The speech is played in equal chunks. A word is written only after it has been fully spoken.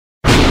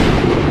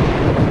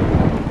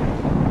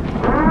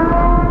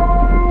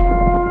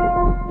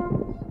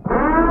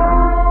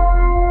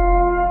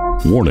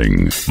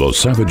Warning, the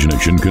Savage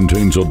Nation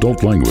contains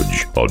adult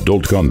language,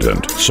 adult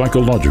content,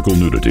 psychological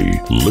nudity.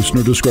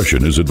 Listener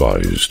discretion is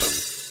advised.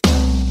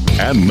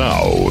 And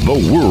now,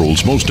 the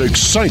world's most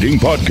exciting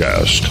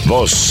podcast,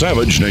 The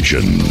Savage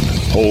Nation,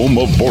 home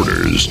of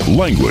borders,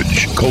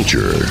 language,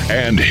 culture.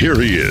 And here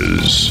he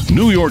is,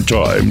 New York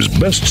Times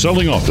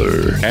best-selling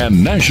author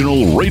and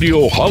National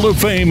Radio Hall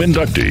of Fame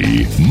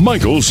inductee,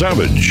 Michael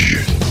Savage.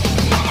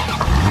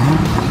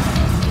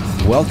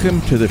 Welcome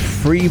to the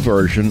free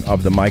version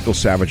of the Michael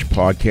Savage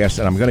podcast,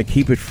 and I'm going to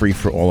keep it free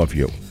for all of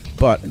you.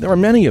 But there are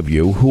many of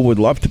you who would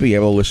love to be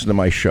able to listen to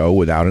my show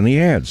without any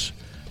ads.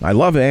 I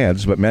love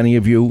ads, but many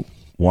of you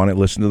want to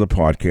listen to the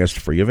podcast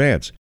free of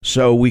ads.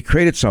 So we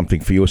created something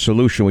for you, a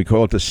solution. We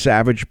call it the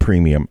Savage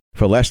Premium.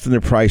 For less than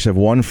the price of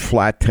one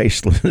flat,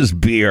 tasteless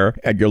beer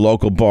at your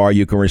local bar,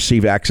 you can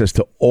receive access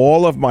to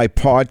all of my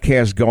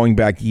podcasts going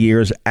back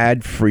years,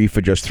 ad-free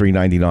for just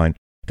 $3.99.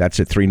 That's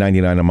it,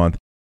 $3.99 a month.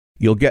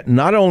 You'll get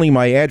not only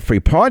my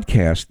ad-free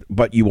podcast,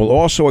 but you will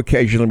also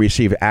occasionally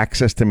receive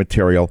access to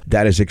material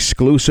that is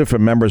exclusive for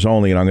members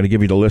only, and I'm going to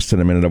give you the list in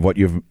a minute of what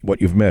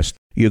you've missed.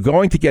 You're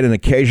going to get an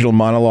occasional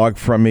monologue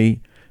from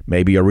me,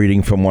 maybe a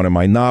reading from one of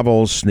my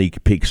novels,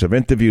 sneak peeks of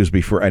interviews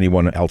before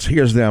anyone else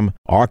hears them,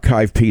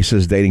 archive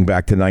pieces dating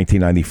back to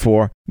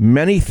 1994.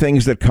 Many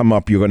things that come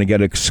up, you're going to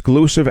get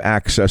exclusive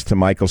access to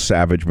Michael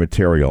Savage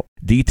material.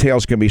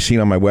 Details can be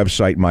seen on my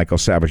website,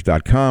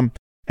 michaelsavage.com,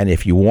 and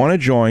if you want to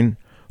join,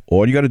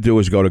 all you got to do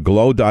is go to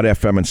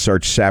glow.fm and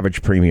search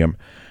Savage Premium.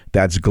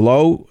 That's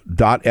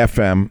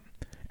glow.fm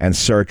and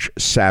search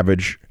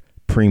Savage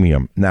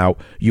Premium. Now,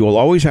 you will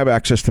always have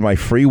access to my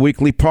free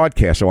weekly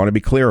podcast. I want to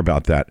be clear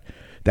about that.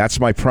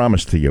 That's my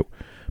promise to you.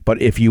 But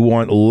if you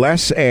want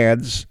less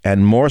ads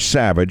and more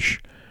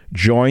Savage,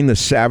 join the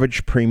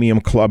Savage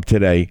Premium Club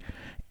today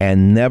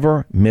and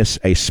never miss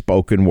a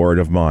spoken word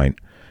of mine.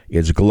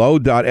 It's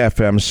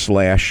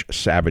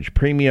glow.fm/Savage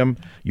Premium.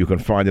 You can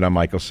find it on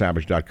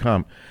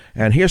michaelsavage.com.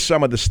 And here's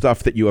some of the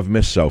stuff that you have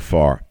missed so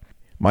far.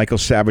 Michael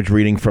Savage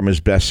reading from his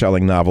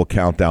best-selling novel,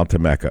 Countdown to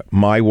Mecca.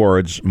 My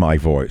words, my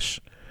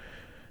voice.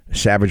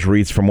 Savage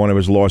reads from one of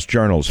his lost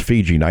journals,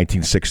 Fiji,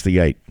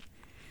 1968.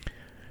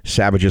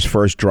 Savage's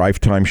first drive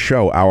time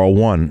show, Hour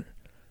One.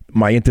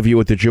 My interview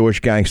with the Jewish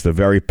gangster,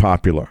 very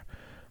popular.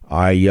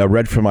 I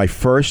read from my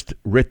first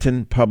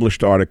written,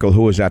 published article,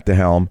 Who is at the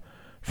Helm,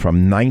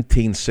 from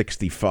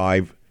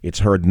 1965. It's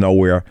heard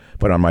nowhere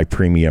but on my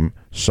premium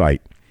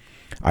site.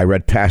 I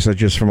read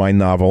passages from my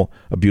novel,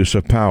 Abuse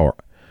of Power.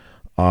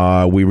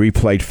 We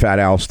replayed Fat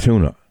Al's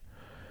Tuna.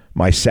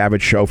 My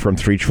Savage show from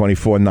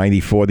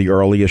 3/24/94, the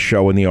earliest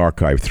show in the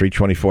archive,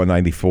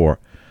 3/24/94.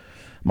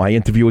 My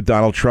interview with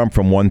Donald Trump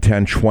from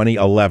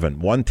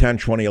 1/10/2011.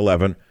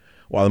 1/10/2011,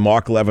 while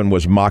Mark Levin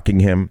was mocking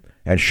him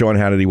and Sean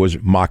Hannity was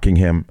mocking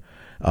him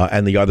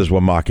and the others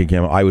were mocking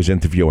him, I was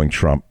interviewing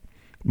Trump.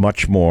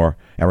 Much more.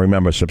 And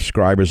remember,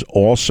 subscribers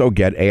also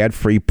get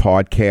ad-free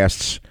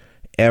podcasts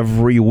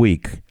every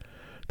week.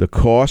 The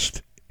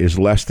cost is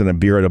less than a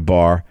beer at a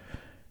bar,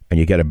 and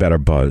you get a better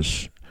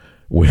buzz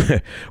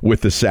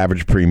with the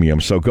Savage Premium.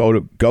 So go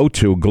to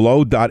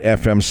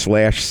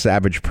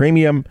glow.fm/Savage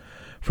Premium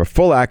for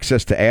full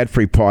access to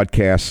ad-free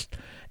podcasts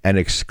and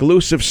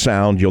exclusive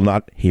sound you'll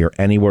not hear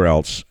anywhere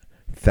else.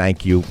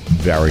 Thank you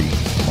very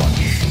much.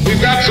 We've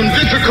got some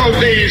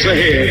difficult days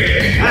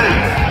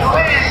ahead.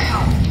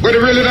 But it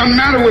really doesn't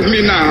matter with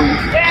me now,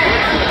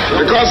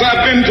 because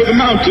I've been to the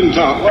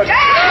mountaintop. I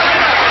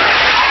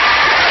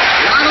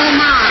don't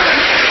mind.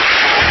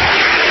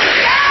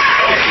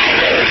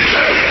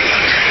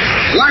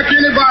 Like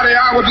anybody,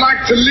 I would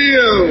like to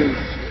live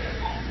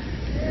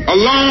a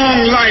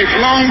long life.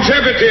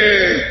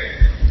 Longevity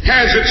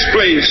has its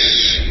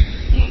place.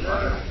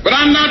 But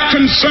I'm not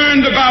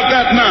concerned about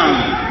that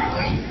now.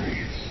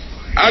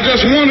 I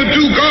just want to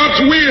do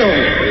God's will.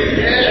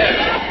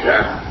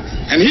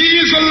 And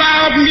He's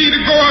allowed me to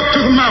go up to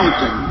the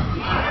mountain.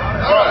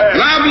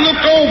 And I've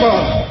looked over,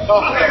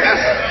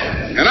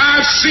 and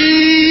I've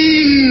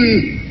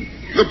seen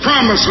the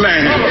promised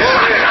land.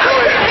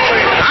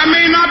 I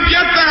may not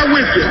get there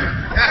with you,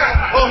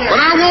 but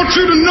I want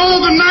you to know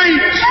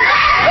tonight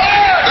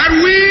that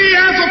we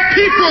as a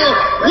people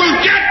will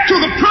get to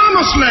the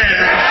promised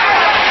land.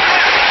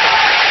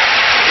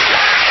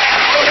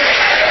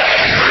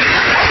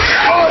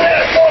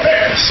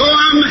 So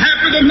I'm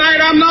happy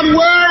tonight. I'm not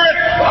worried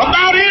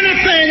about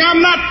anything.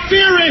 I'm not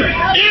fearing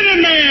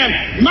any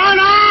man. Mine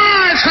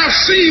eyes have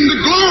seen the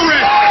glory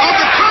of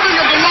the coming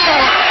of the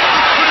Lord.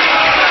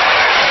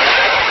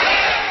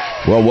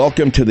 Well,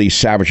 welcome to the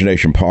Savage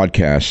Nation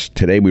podcast.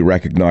 Today we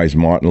recognize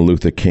Martin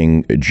Luther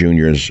King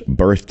Jr.'s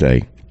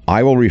birthday.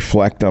 I will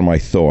reflect on my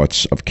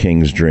thoughts of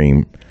King's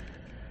dream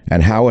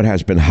and how it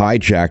has been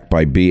hijacked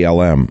by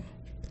BLM.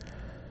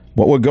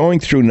 What we're going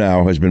through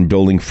now has been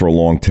building for a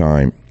long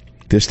time.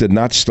 This did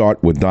not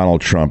start with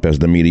Donald Trump, as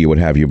the media would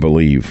have you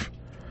believe.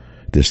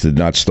 This did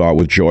not start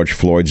with George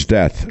Floyd's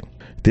death.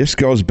 This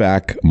goes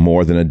back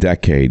more than a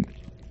decade.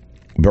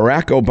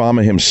 Barack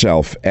Obama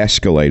himself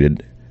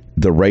escalated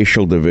the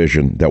racial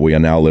division that we are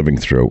now living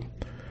through.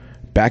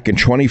 Back in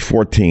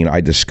 2014,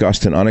 I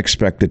discussed an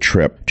unexpected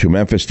trip to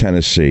Memphis,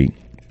 Tennessee,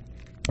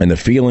 and the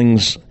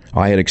feelings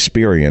I had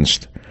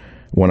experienced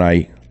when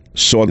I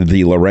saw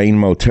the Lorraine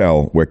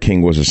Motel where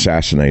King was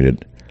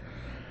assassinated.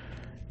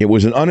 It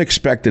was an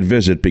unexpected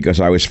visit because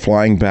I was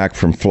flying back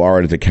from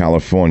Florida to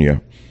California,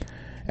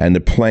 and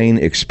the plane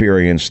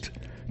experienced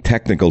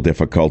technical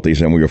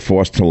difficulties, and we were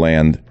forced to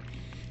land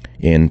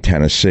in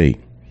Tennessee.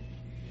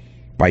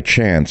 By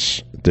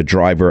chance, the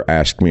driver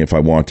asked me if I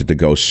wanted to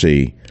go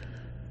see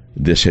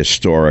this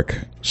historic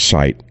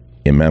site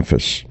in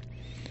Memphis.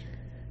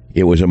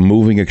 It was a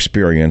moving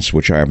experience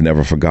which I have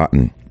never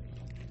forgotten.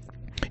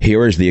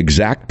 Here is the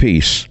exact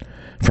piece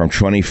from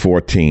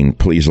 2014.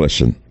 Please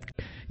listen.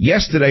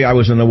 Yesterday, I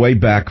was on the way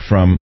back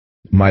from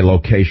my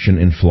location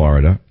in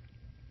Florida,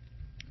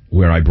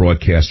 where I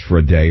broadcast for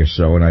a day or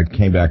so, and I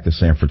came back to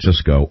San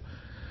Francisco,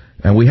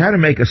 and we had to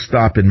make a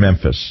stop in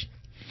Memphis.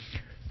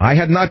 I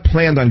had not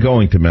planned on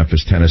going to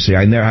Memphis, Tennessee.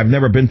 I've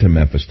never been to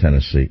Memphis,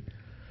 Tennessee.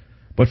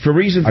 But for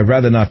reasons I'd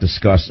rather not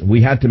discuss,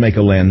 we had to make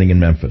a landing in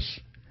Memphis.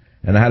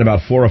 And I had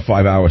about 4 or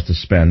 5 hours to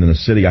spend in a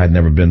city I had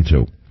never been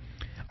to.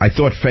 I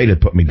thought fate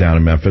had put me down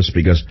in Memphis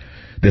because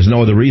there's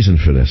no other reason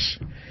for this.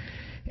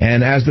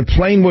 And as the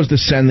plane was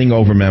descending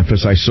over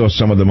Memphis, I saw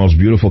some of the most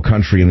beautiful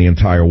country in the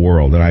entire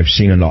world. And I've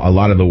seen a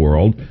lot of the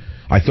world.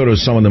 I thought it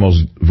was some of the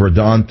most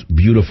verdant,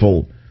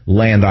 beautiful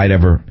land I'd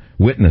ever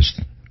witnessed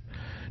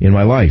in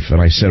my life.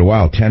 And I said,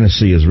 wow,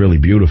 Tennessee is really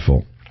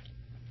beautiful.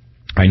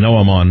 I know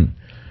I'm on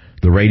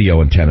the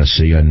radio in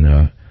Tennessee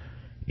and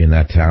in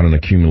that town, in the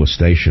Cumulus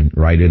station,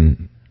 right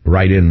in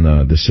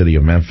the city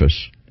of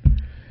Memphis.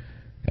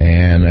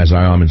 And as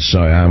I'm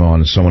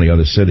on so many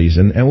other cities.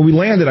 And when we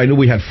landed, I knew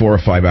we had 4 or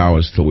 5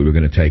 hours till we were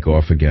going to take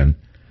off again.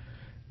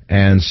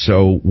 And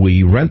so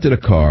we rented a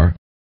car,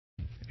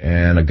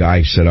 and a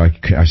guy said, I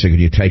said, could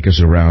you take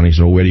us around? He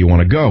said, well, where do you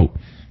want to go?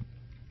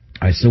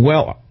 I said,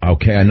 well,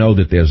 okay, I know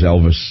that there's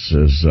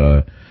Elvis's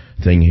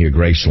thing here,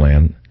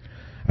 Graceland.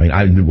 I mean,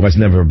 I was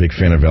never a big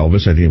fan of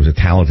Elvis. I think he was a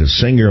talented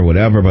singer or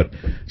whatever, but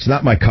it's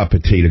not my cup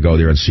of tea to go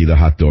there and see the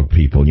hot dog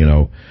people, you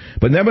know.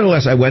 But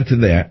nevertheless, I went to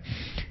there.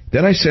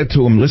 Then I said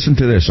to him, listen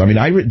to this. I mean,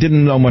 I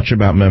didn't know much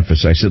about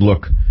Memphis. I said,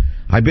 look,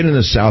 I've been in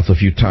the South a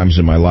few times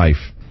in my life,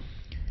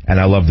 and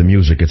I love the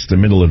music. It's the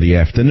middle of the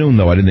afternoon,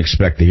 though. I didn't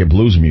expect to hear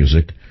blues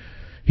music.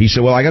 He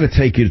said, well, I got to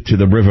take you to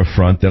the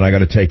riverfront, then I got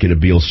to take you to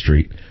Beale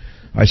Street.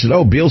 I said,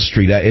 oh, Beale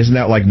Street, isn't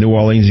that like New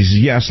Orleans? He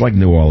said, yes, like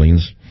New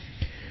Orleans.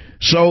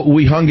 So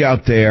we hung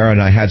out there,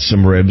 and I had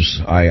some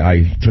ribs.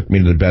 I took me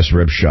to the best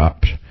rib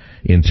shop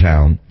in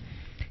town.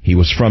 He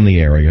was from the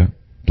area,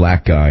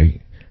 black guy,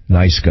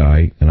 nice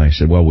guy. And I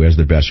said, well, where's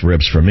the best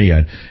ribs for me?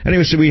 And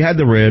anyway, so we had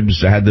the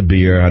ribs. I had the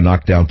beer. I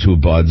knocked down 2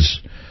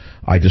 buds.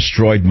 I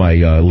destroyed my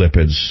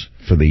lipids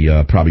for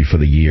probably for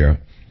the year.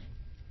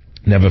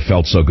 Never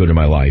felt so good in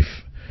my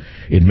life.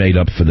 It made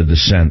up for the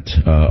descent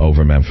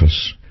over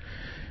Memphis.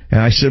 And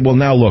I said, well,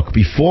 now look,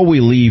 before we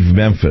leave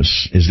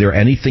Memphis, is there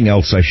anything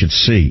else I should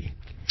see?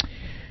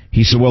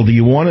 He said, well, do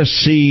you want to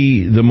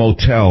see the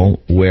motel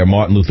where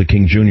Martin Luther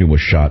King Jr. was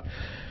shot?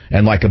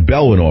 And like a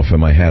bell went off in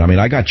my head. I mean,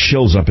 I got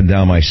chills up and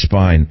down my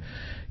spine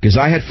because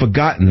I had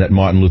forgotten that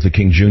Martin Luther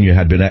King Jr.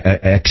 had been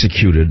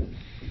executed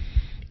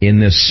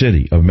in this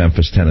city of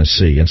Memphis,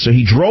 Tennessee. And so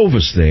he drove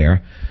us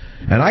there.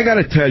 And I got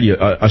to tell you,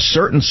 a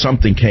certain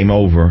something came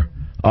over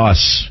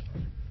us,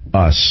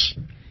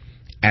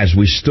 as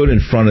we stood in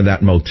front of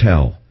that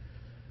motel.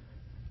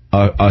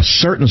 A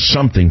certain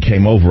something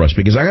came over us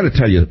because I got to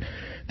tell you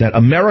that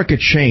America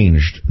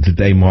changed the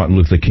day Martin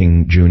Luther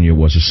King Jr.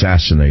 was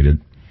assassinated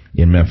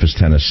in Memphis,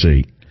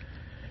 Tennessee.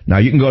 Now,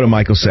 you can go to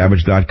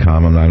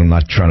michaelsavage.com. I'm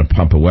not trying to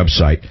pump a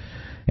website.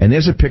 And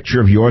there's a picture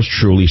of yours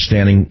truly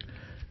standing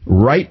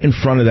right in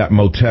front of that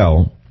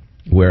motel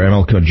where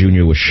MLK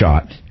Jr. was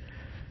shot.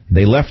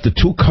 They left the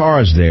 2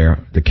 cars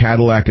there, the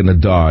Cadillac and the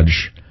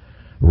Dodge,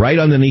 right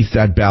underneath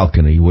that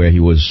balcony where he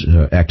was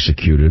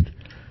executed.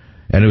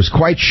 And it was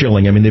quite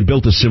chilling. I mean, they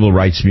built a civil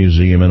rights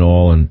museum and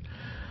all. And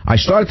I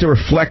started to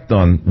reflect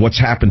on what's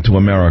happened to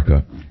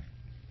America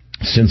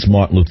since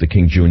Martin Luther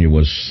King Jr.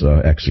 was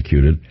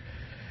executed,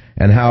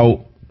 and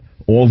how,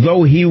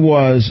 although he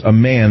was a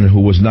man who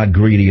was not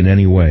greedy in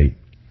any way,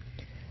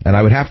 and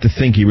I would have to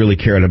think he really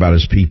cared about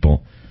his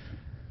people,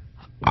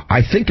 I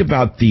think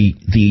about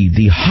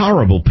the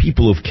horrible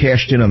people who've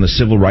cashed in on the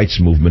civil rights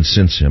movement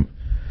since him.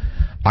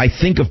 I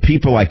think of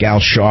people like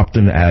Al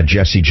Sharpton,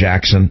 Jesse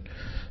Jackson,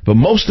 but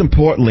most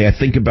importantly, I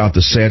think about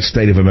the sad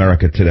state of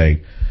America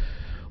today,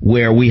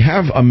 where we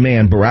have a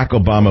man, Barack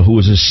Obama, who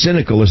is as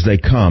cynical as they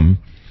come,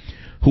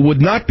 who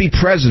would not be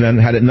president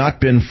had it not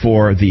been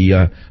for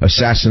the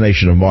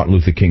assassination of Martin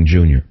Luther King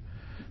Jr.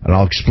 And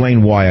I'll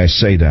explain why I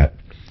say that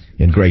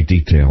in great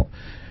detail.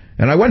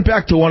 And I went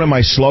back to one of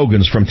my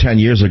slogans from 10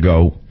 years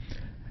ago,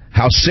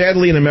 how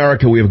sadly in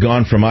America we have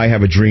gone from I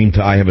have a dream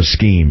to I have a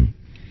scheme.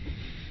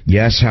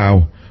 Yes,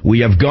 how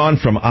we have gone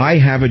from I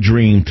have a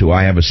dream to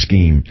I have a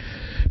scheme.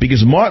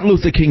 Because Martin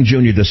Luther King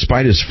Jr.,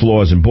 despite his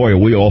flaws, and boy, are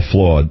we all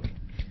flawed,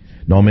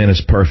 no man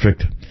is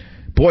perfect,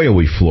 boy, are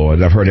we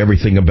flawed. I've heard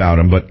everything about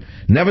him. But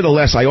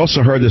nevertheless, I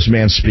also heard this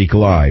man speak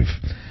live.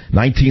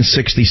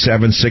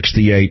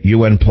 1967-68,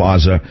 UN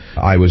Plaza.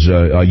 I was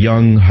a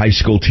young high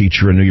school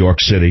teacher in New York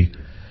City.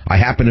 I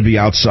happened to be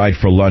outside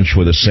for lunch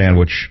with a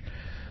sandwich,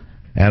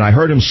 and I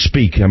heard him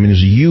speak. I mean,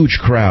 there's a huge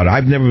crowd.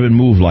 I've never been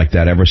moved like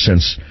that ever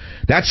since.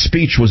 That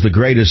speech was the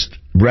greatest.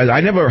 I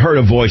never heard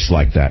a voice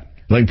like that.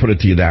 Let me put it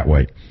to you that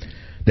way.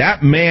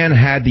 That man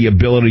had the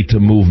ability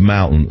to move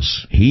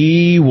mountains.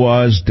 He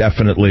was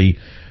definitely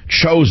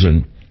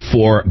chosen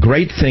for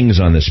great things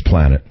on this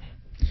planet.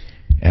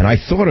 And I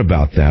thought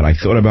about that. I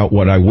thought about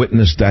what I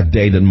witnessed that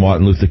day that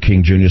Martin Luther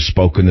King Jr.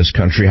 spoke in this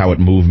country, how it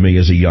moved me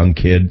as a young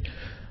kid,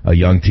 a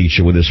young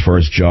teacher with his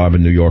first job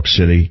in New York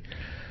City.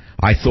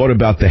 I thought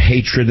about the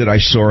hatred that I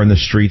saw in the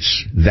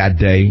streets that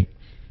day,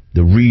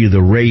 the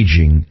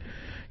raging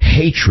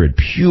hatred,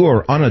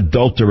 pure,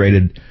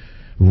 unadulterated,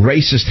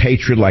 racist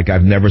hatred like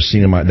I've never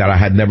seen that I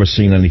had never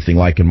seen anything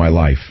like in my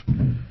life,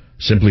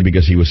 simply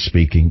because he was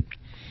speaking.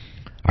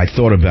 I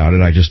thought about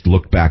it. I just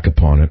looked back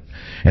upon it.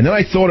 And then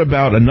I thought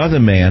about another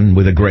man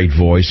with a great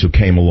voice who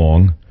came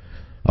along,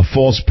 a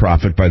false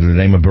prophet by the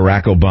name of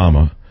Barack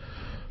Obama,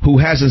 who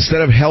has,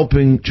 instead of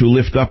helping to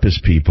lift up his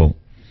people,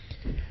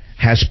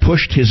 has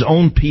pushed his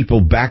own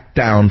people back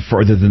down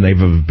further than they've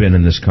ever been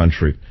in this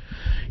country.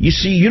 You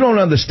see, you don't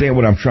understand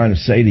what I'm trying to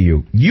say to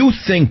you. You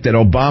think that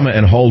Obama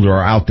and Holder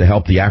are out to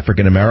help the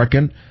African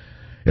American.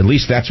 At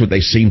least that's what they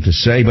seem to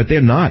say, but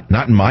they're not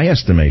in my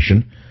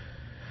estimation.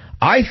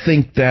 I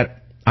think that,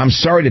 I'm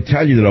sorry to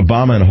tell you that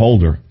Obama and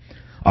Holder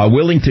are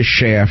willing to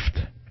shaft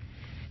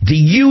the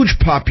huge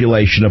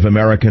population of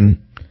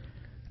American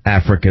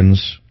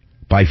Africans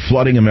by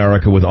flooding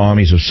America with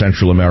armies of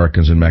Central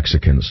Americans and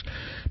Mexicans,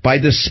 by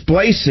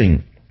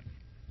displacing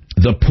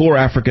the poor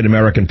African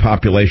American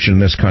population in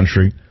this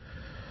country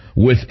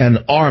with an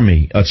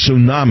army, a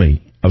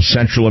tsunami of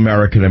Central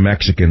American and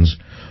Mexicans.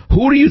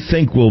 Who do you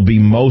think will be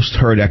most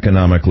hurt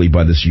economically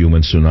by this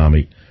human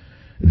tsunami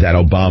that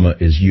Obama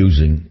is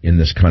using in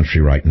this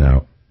country right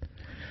now?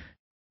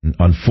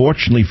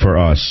 Unfortunately for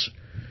us,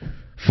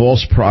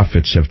 false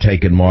prophets have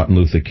taken Martin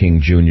Luther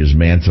King Jr.'s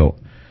mantle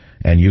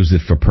and used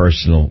it for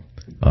personal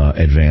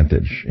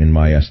advantage, in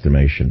my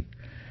estimation.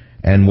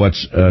 And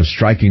what's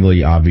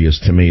strikingly obvious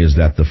to me is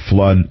that the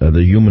flood,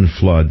 the human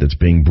flood that's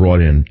being brought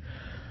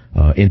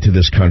into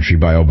this country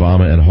by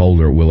Obama and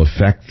Holder will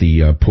affect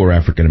the poor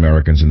African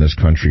Americans in this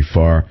country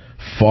far,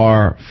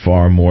 far,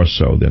 far more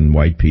so than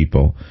white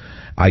people.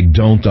 I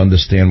don't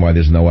understand why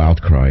there's no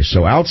outcry.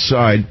 So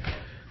outside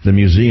the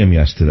museum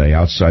yesterday,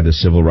 outside the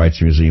Civil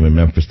Rights Museum in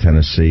Memphis,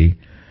 Tennessee,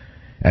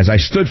 as I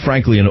stood,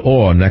 frankly, in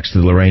awe next to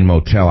the Lorraine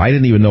Motel, I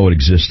didn't even know it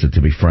existed,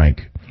 to be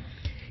frank.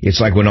 It's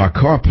like when our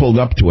car pulled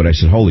up to it, I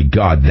said, holy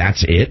God,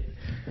 that's it?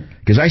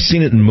 Because I've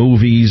seen it in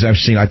movies. I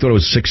thought it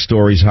was 6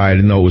 stories high. I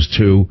didn't know it was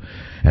 2.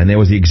 And there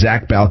was the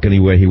exact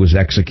balcony where he was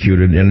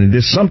executed. And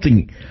there's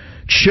something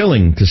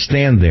chilling to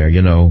stand there,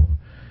 you know,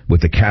 with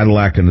the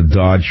Cadillac and the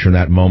Dodge from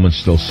that moment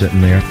still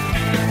sitting there.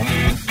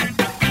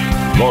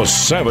 The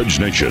Savage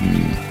Nation.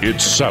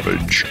 It's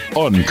savage,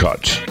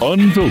 uncut,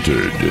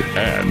 unfiltered,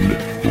 and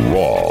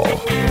raw.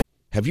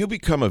 Have you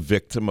become a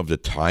victim of the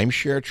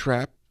timeshare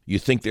trap? You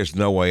think there's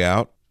no way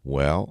out?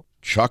 Well,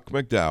 Chuck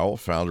McDowell,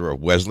 founder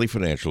of Wesley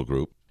Financial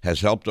Group,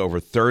 has helped over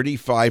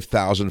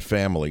 35,000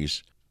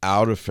 families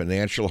out of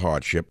financial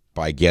hardship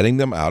by getting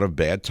them out of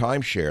bad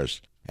timeshares.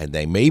 And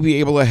they may be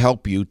able to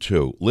help you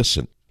too.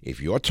 Listen,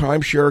 if your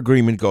timeshare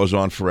agreement goes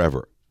on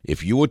forever,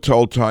 if you were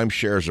told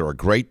timeshares are a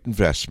great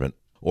investment,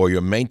 or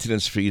your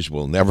maintenance fees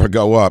will never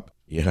go up,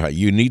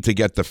 you need to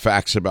get the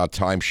facts about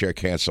timeshare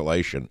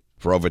cancellation.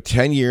 For over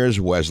 10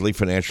 years, Wesley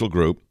Financial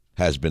Group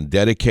has been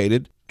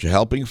dedicated to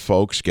helping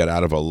folks get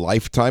out of a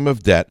lifetime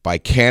of debt by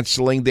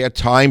canceling their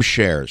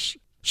timeshares.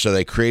 So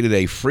they created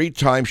a free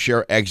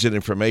timeshare exit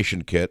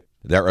information kit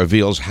that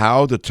reveals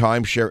how the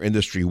timeshare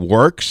industry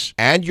works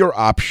and your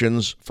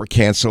options for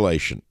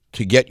cancellation.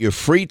 To get your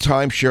free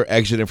timeshare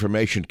exit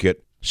information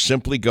kit,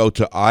 simply go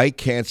to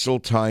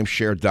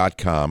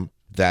icanceltimeshare.com.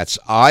 That's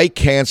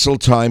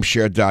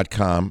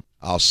icanceltimeshare.com.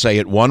 I'll say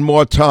it one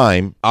more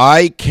time,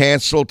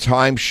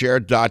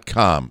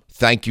 icanceltimeshare.com.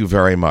 Thank you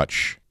very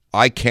much.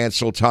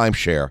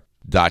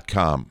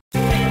 icanceltimeshare.com.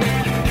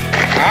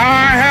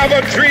 I have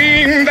a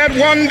dream that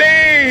one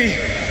day,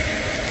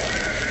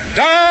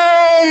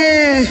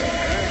 down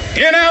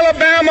in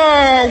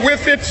Alabama,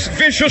 with its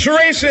vicious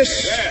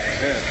racists,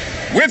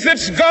 with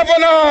its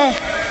governor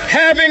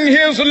having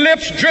his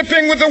lips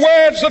dripping with the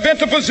words of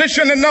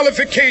interposition and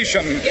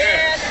nullification.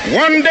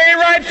 One day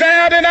right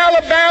there in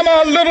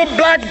Alabama, little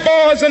black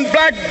boys and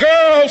black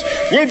girls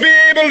will be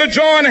able to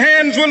join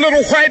hands with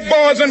little white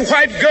boys and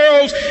white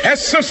girls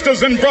as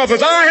sisters and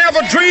brothers. I have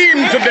a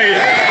dream today.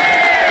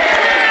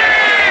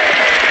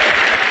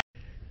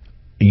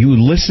 You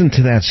listen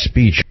to that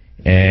speech,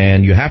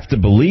 and you have to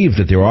believe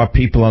that there are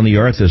people on the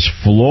earth as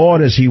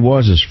flawed as he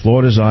was, as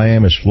flawed as I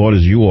am, as flawed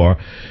as you are,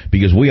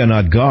 because we are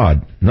not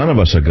God. None of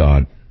us are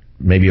God.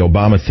 Maybe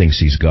Obama thinks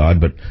he's God,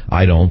 but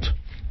I don't.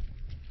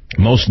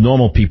 Most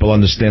normal people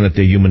understand that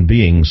they're human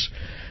beings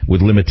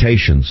with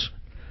limitations.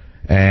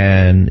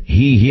 And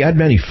he had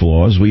many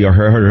flaws. We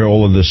heard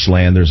all of the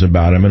slanders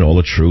about him and all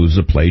the truths,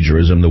 the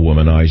plagiarism, the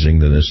womanizing,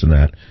 the this and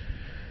that.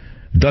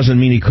 Doesn't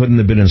mean he couldn't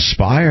have been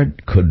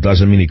inspired.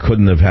 Doesn't mean he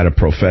couldn't have had a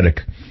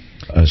prophetic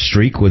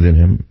streak within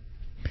him.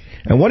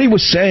 And what he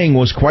was saying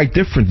was quite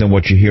different than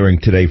what you're hearing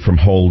today from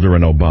Holder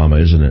and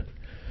Obama, isn't it?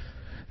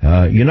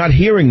 You're not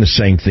hearing the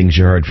same things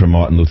you heard from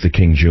Martin Luther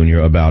King Jr.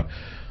 about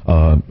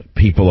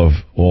people of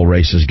all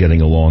races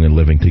getting along and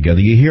living together.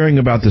 You're hearing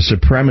about the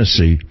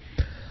supremacy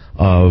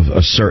of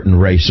a certain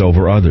race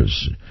over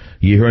others.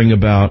 You're hearing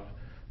about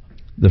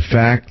the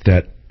fact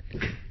that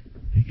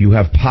you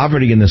have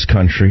poverty in this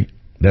country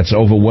that's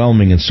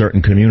overwhelming in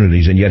certain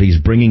communities, and yet he's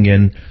bringing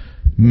in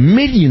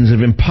millions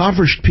of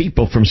impoverished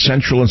people from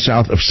Central and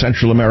South of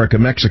Central America,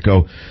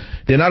 Mexico.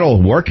 They're not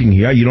all working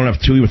here. You don't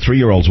have 2 or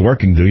 3-year-olds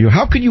working, do you?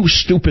 How could you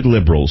stupid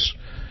liberals,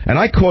 and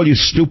I call you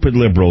stupid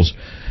liberals,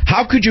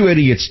 how could you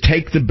idiots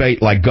take the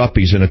bait like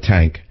guppies in a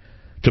tank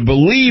to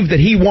believe that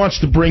he wants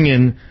to bring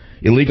in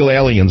illegal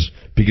aliens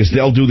because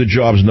they'll do the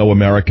jobs no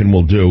American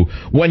will do,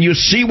 when you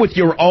see with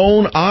your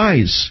own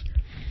eyes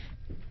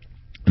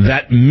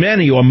that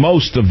many or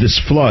most of this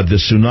flood,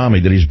 this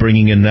tsunami that he's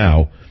bringing in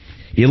now,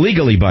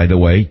 illegally, by the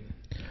way,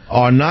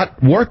 are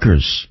not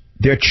workers.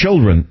 They're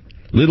children,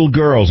 little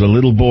girls and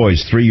little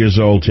boys, 3 years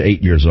old to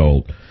 8 years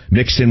old.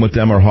 Mixed in with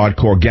them are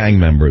hardcore gang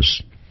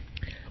members.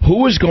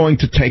 Who is going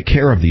to take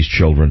care of these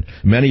children,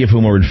 many of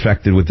whom are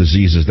infected with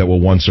diseases that were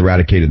once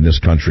eradicated in this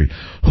country?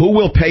 Who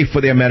will pay for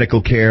their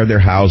medical care, their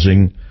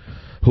housing?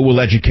 Who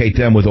will educate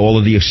them with all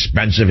of the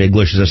expensive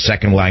English as a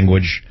second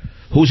language?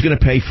 Who's going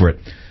to pay for it?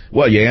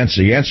 Well, your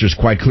answer is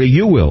quite clear.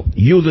 You will.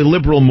 You, the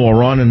liberal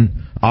moron, and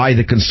I,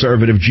 the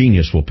conservative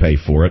genius, will pay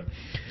for it.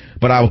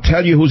 But I will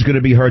tell you who's going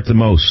to be hurt the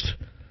most.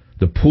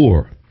 The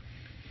poor.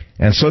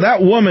 And so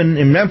that woman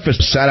in Memphis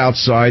sat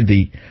outside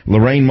the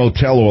Lorraine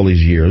Motel all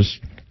these years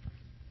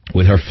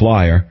with her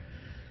flyer,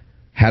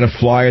 had a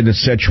flyer that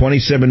said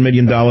 $27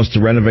 million to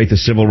renovate the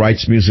Civil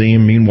Rights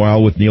Museum.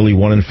 Meanwhile, with nearly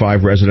 1 in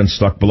 5 residents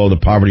stuck below the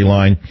poverty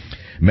line,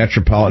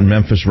 metropolitan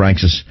Memphis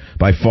ranks as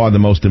by far the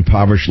most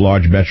impoverished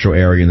large metro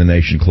area in the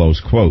nation, close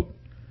quote.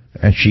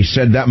 And she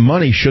said that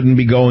money shouldn't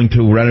be going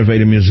to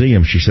renovate a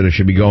museum. She said it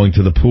should be going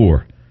to the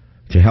poor,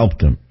 to help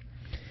them.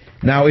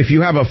 Now, if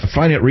you have a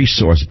finite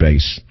resource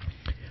base,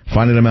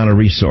 finite amount of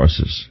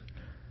resources,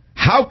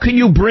 how can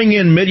you bring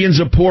in millions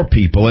of poor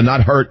people and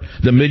not hurt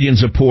the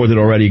millions of poor that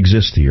already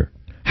exist here?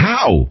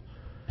 How?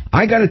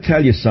 I got to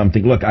tell you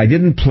something. Look, I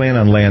didn't plan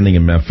on landing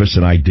in Memphis,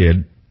 and I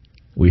did.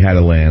 We had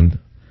to land.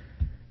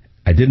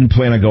 I didn't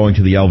plan on going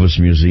to the Elvis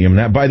Museum.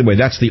 Now, by the way,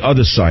 that's the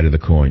other side of the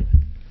coin.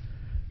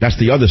 That's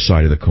the other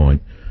side of the coin.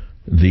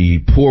 The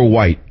poor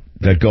white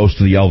that goes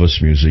to the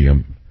Elvis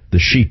Museum, the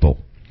sheeple.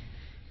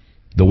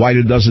 The white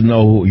who doesn't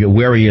know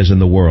where he is in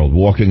the world,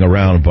 walking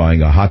around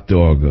buying a hot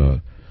dog,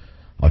 a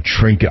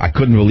trinket. I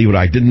couldn't believe it.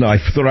 I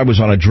thought I was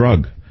on a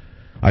drug.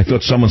 I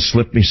thought someone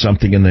slipped me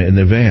something in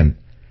the van.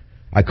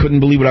 I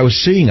couldn't believe what I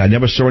was seeing. I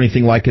never saw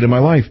anything like it in my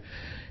life.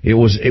 It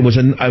was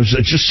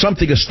just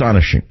something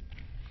astonishing.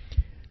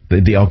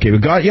 Okay,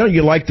 but God,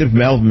 you like the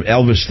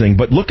Elvis thing,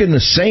 but look in the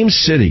same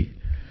city.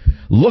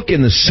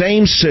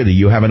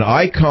 You have an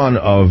icon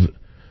of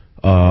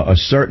a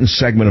certain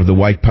segment of the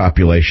white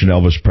population,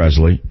 Elvis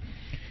Presley,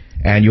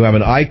 and you have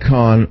an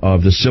icon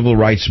of the civil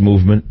rights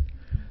movement,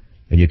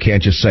 and you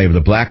can't just say of the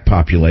black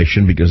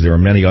population because there are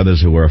many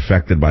others who were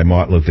affected by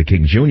Martin Luther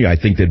King Jr. I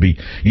think you'd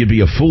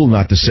be a fool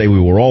not to say we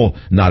were all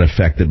not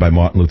affected by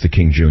Martin Luther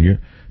King Jr.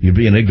 You'd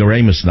be an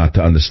ignoramus not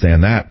to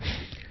understand that.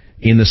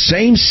 In the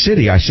same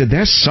city, I said,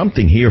 there's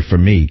something here for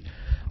me.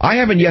 I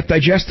haven't yet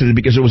digested it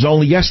because it was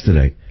only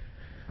yesterday.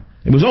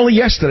 It was only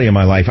yesterday in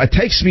my life. It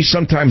takes me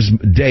sometimes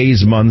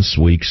days, months,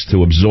 weeks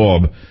to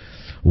absorb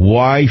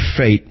why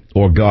fate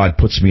or God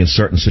puts me in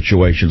certain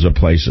situations or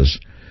places.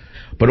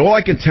 But all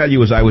I can tell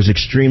you is I was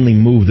extremely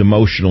moved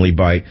emotionally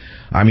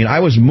I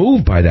was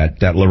moved by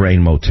that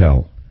Lorraine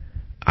Motel.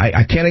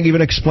 I can't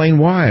even explain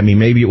why.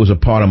 Maybe it was a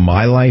part of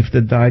my life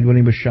that died when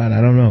he was shot.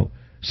 I don't know.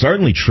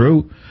 Certainly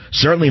true.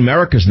 Certainly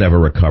America's never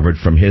recovered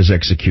from his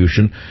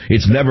execution.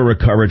 It's never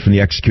recovered from the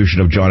execution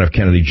of John F.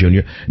 Kennedy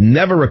Jr.,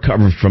 never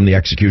recovered from the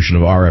execution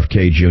of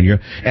RFK Jr.,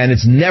 and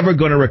it's never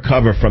going to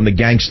recover from the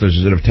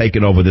gangsters that have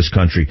taken over this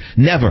country.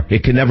 Never.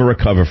 It can never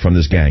recover from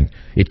this gang.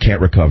 It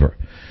can't recover.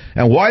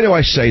 And why do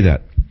I say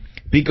that?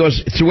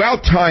 Because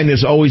throughout time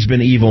there's always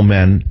been evil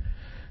men,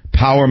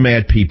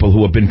 power-mad people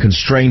who have been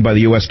constrained by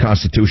the U.S.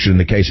 Constitution in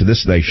the case of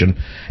this nation,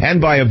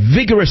 and by a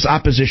vigorous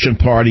opposition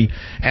party,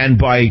 and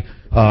by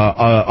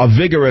a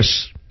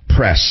vigorous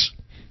press,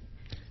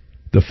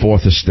 the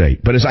Fourth Estate.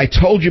 But as I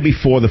told you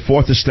before, the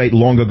Fourth Estate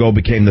long ago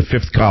became the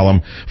fifth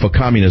column for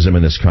communism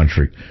in this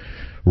country.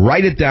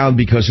 Write it down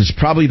because it's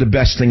probably the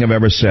best thing I've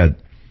ever said.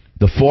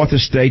 The Fourth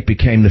Estate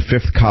became the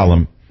fifth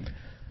column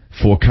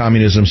for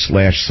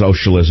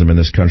communism/socialism in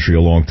this country a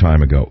long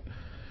time ago.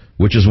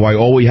 Which is why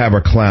all we have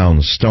are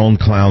clowns, stone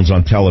clowns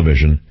on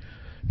television,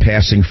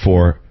 passing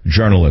for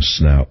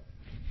journalists now.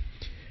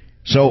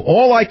 So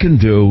all I can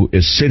do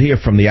is sit here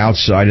from the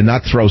outside and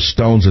not throw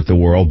stones at the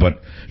world,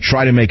 but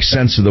try to make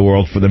sense of the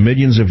world for the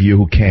millions of you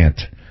who can't.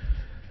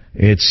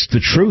 It's the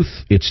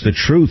truth. It's the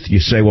truth. You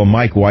say, well,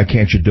 Mike, why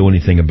can't you do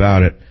anything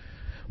about it?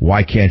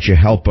 Why can't you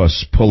help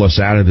us, pull us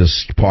out of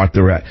this, part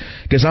the Red?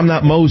 Because I'm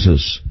not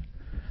Moses.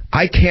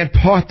 I can't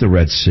part the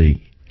Red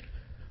Sea.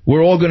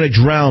 We're all going to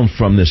drown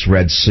from this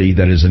Red Sea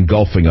that is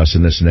engulfing us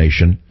in this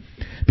nation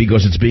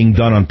because it's being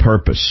done on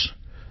purpose.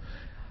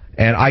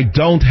 And I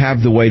don't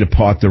have the way to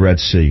part the Red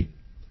Sea.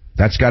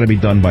 That's got to be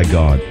done by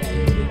God.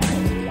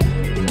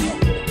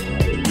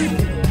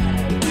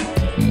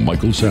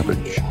 Michael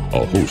Savage,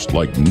 a host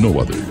like no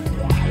other.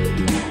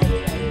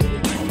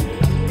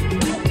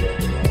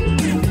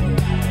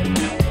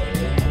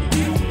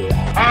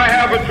 I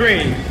have a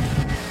dream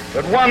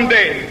that one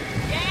day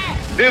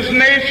this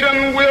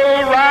nation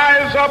will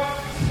rise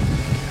up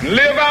and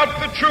live out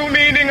the true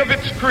meaning of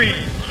its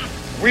creed.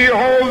 We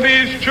hold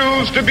these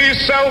truths to be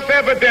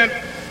self-evident,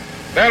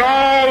 that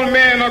all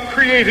men are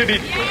created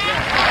equal.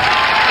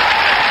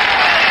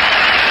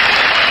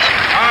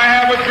 I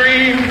have a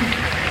dream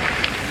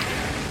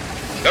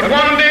that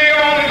one day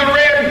on the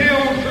red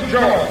hills of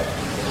Georgia,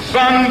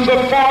 sons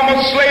of former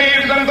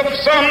slaves and the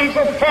sons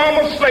of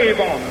former slave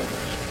owners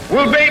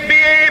will they be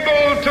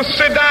able to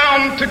sit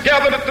down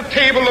together at the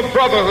table of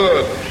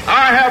brotherhood.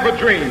 I have a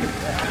dream.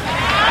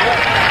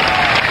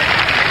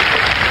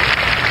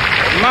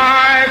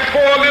 My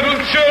 4 little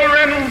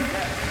children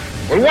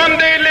will one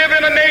day live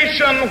in a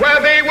nation where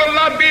they will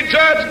not be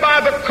judged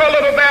by the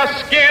color of their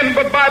skin,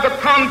 but by the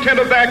content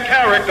of their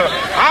character.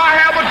 I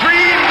have a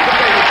dream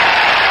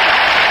today.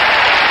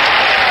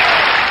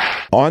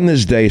 On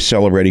this day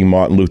celebrating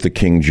Martin Luther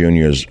King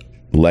Jr.'s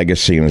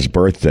legacy and his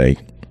birthday,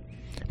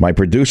 my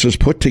producers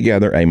put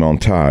together a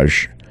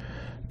montage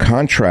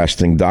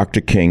contrasting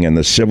Dr. King and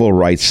the civil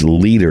rights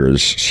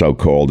leaders,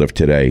 so-called, of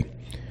today.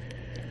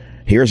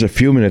 Here's a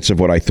few minutes of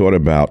what I thought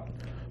about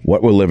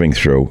what we're living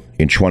through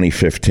in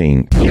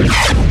 2015.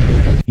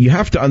 You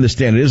have to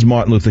understand it is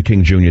Martin Luther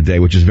King Jr. Day,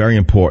 which is very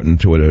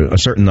important to a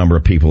certain number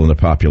of people in the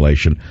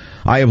population.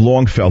 I have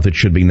long felt it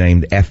should be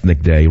named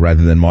Ethnic Day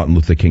rather than Martin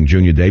Luther King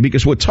Jr. Day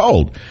because we're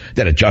told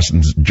that it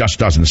just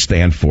doesn't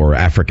stand for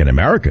African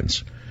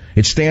Americans.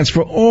 It stands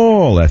for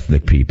all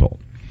ethnic people.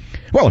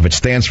 Well, if it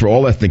stands for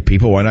all ethnic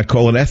people, why not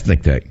call it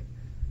Ethnic Day?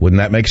 Wouldn't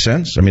that make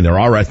sense? I mean, there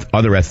are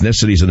other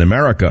ethnicities in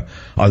America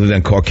other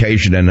than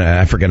Caucasian and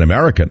African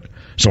American.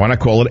 So why not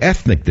call it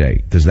Ethnic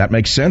Day? Does that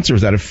make sense, or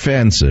is that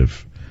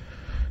offensive?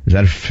 Is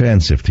that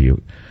offensive to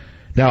you?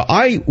 Now,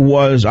 I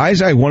was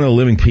one of the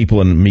living people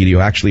in the media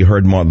who actually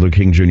heard Martin Luther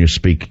King Jr.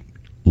 speak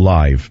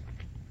live.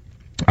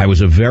 I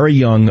was a very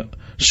young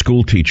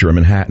school teacher in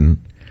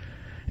Manhattan,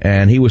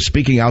 and he was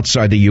speaking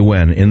outside the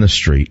UN in the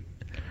street.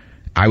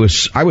 I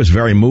was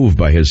very moved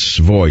by his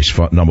voice,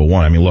 number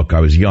one. I mean, look, I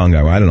was young.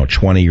 I don't know,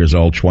 20 years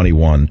old,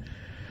 21.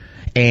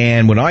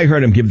 And when I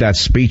heard him give that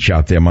speech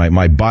out there,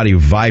 my body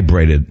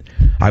vibrated.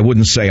 I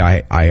wouldn't say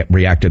I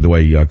reacted the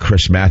way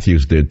Chris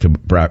Matthews did to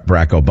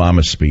Barack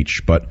Obama's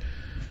speech, but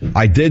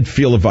I did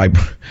feel a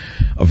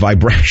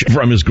vibration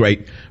from his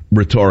great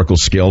rhetorical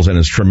skills and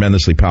his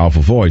tremendously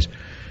powerful voice.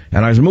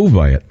 And I was moved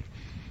by it.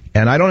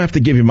 And I don't have to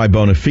give you my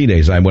bona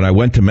fides. When I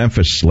went to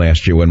Memphis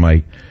last year,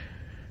 when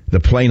the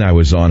plane I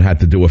was on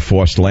had to do a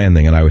forced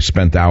landing, and I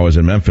spent hours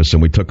in Memphis,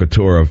 and we took a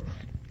tour of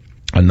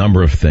a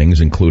number of things,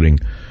 including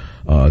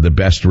the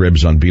best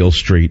ribs on Beale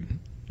Street,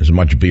 as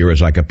much beer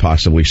as I could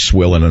possibly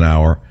swill in an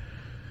hour.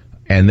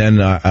 And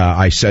then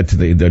I said to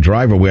the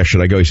driver, where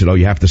should I go? He said, oh,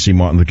 you have to see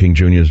Martin Luther King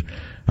Jr.'s.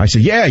 I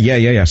said,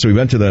 yeah. So we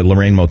went to the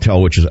Lorraine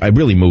Motel, which it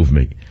really moved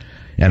me.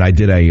 And I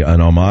did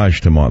an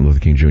homage to Martin Luther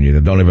King Jr.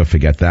 Don't ever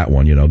forget that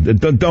one, you know.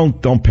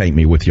 Don't paint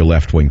me with your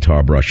left-wing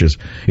tar brushes.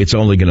 It's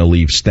only going to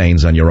leave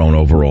stains on your own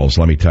overalls,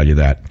 let me tell you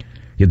that.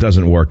 It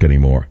doesn't work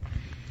anymore.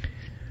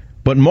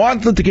 But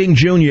Martin Luther King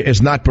Jr.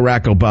 is not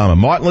Barack Obama.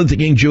 Martin Luther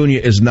King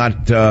Jr. is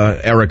not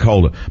Eric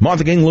Holder.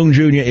 Martin Luther King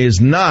Jr. is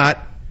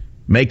not,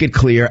 make it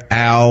clear,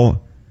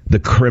 Al, the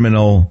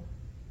criminal.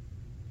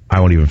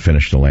 I won't even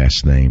finish the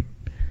last name.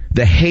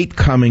 The hate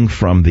coming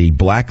from the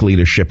black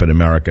leadership in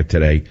America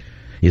today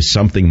is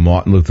something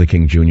Martin Luther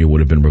King Jr. would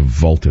have been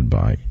revolted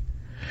by.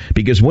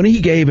 Because when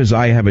he gave his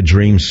I Have a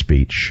Dream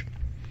speech,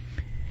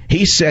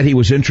 he said he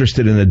was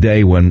interested in a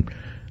day when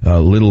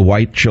little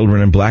white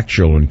children and black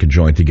children could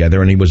join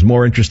together, and he was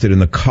more interested in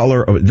the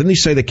color of, didn't he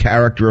say the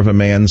character of a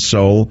man's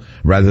soul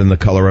rather than the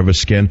color of his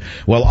skin?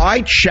 Well,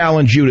 I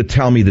challenge you to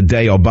tell me the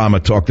day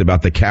Obama talked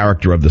about the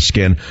character of the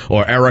skin,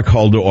 or Eric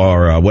Holder,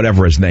 or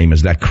whatever his name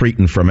is, that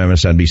cretin from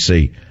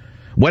MSNBC.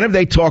 When have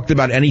they talked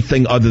about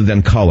anything other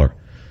than color?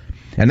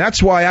 And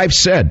that's why I've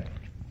said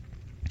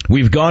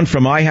we've gone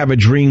from I have a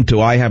dream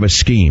to I have a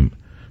scheme.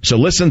 So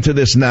listen to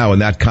this now in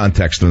that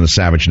context in the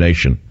Savage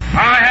Nation.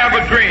 I have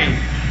a dream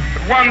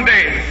that one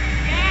day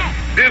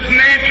this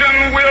nation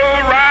will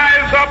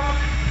rise up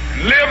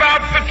and live out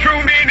the true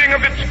meaning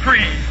of its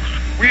creed.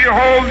 We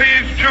hold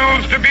these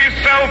truths to be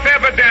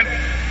self-evident,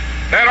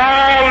 that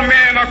all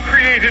men are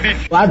created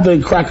equal. I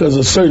think cracker is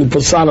a certain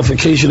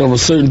personification of a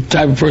certain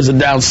type of person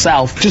down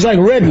south, just like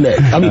redneck.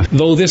 I mean,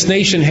 though this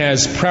nation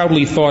has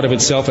proudly thought of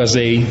itself as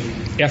a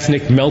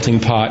ethnic melting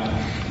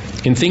pot,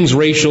 in things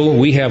racial,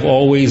 we have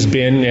always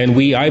been, and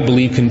we, I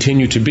believe,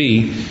 continue to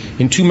be,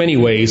 in too many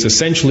ways,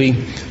 essentially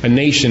a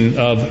nation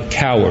of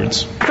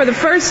cowards. For the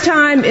first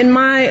time in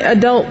my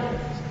adult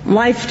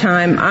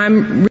lifetime,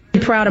 I'm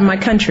really proud of my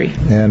country.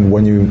 And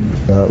when you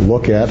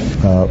look at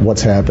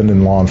what's happened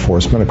in law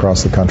enforcement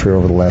across the country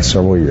over the last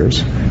several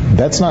years,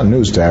 that's not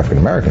news to African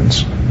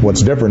Americans.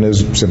 What's different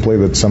is simply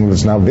that some of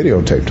it's now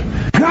videotaped.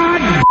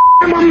 God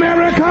damn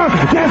America,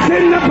 that's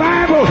in the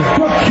Bible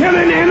for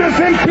killing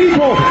innocent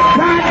people.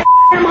 God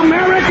damn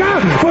America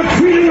for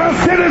treating our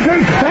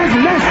citizens as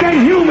less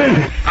than human.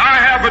 I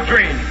have a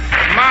dream.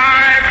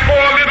 My 4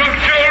 little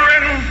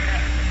children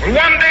will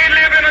one day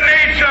live in a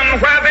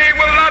nation where they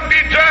will not be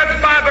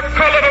judged by the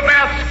color of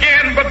their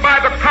skin, but by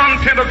the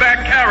content of their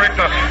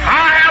character.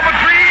 I have a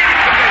dream.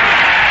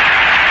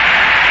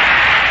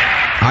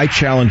 I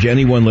challenge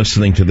anyone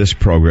listening to this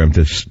program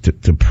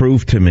to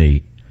prove to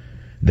me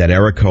that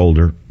Eric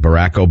Holder,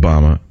 Barack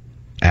Obama,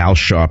 Al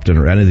Sharpton,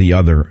 or any of the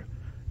other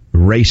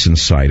race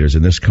insiders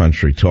in this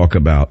country talk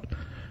about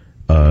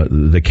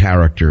the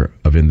character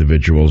of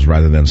individuals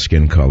rather than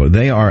skin color.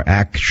 They are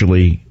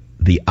actually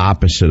the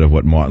opposite of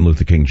what Martin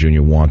Luther King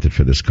Jr. wanted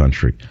for this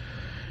country.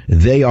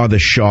 They are the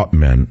sharp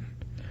men.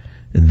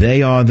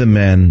 They are the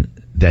men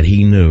that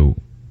he knew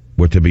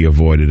were to be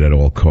avoided at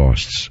all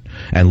costs.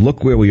 And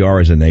look where we are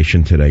as a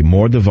nation today,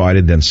 more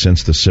divided than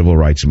since the Civil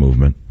Rights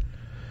Movement.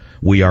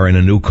 We are in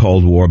a new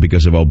Cold War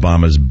because of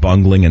Obama's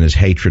bungling and his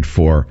hatred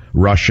for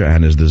Russia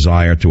and his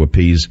desire to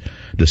appease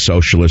the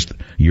socialist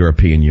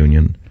European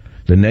Union.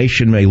 The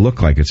nation may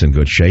look like it's in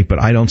good shape,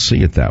 but I don't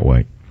see it that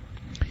way.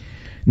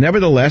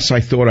 Nevertheless,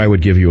 I thought I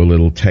would give you a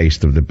little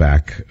taste of the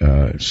back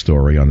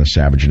story on the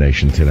Savage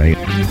Nation today.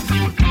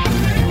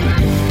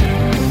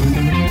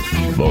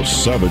 The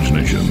Savage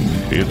Nation.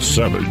 It's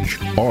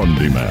Savage on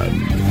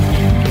demand.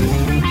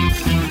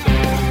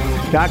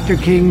 Dr.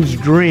 King's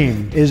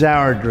dream is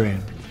our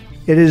dream.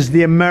 It is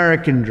the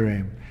American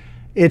dream.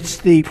 It's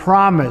the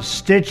promise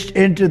stitched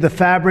into the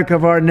fabric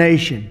of our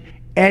nation,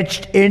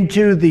 etched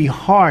into the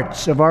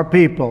hearts of our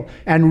people,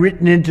 and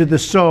written into the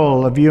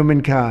soul of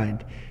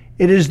humankind.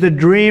 It is the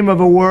dream of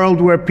a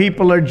world where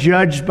people are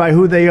judged by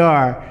who they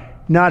are,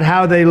 not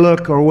how they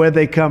look or where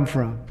they come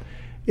from.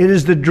 It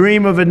is the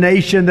dream of a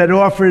nation that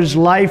offers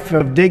life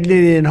of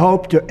dignity and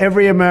hope to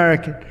every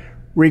American,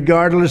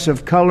 regardless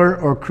of color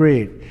or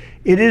creed.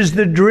 It is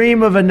the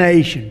dream of a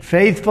nation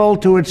faithful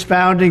to its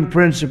founding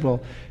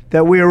principle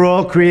that we are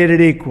all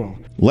created equal.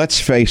 Let's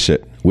face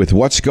it, with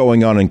what's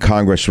going on in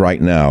Congress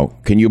right now,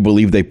 can you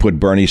believe they put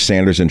Bernie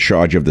Sanders in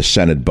charge of the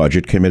Senate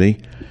Budget Committee,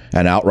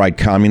 an outright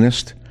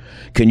communist?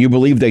 Can you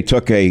believe they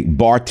took a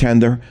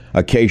bartender,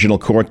 occasional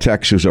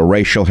cortex, who's a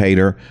racial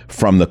hater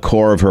from the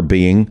core of her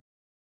being,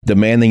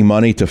 demanding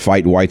money to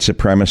fight white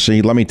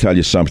supremacy? Let me tell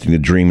you something, the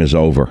dream is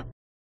over.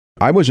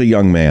 I was a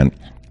young man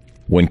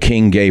when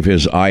King gave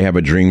his I Have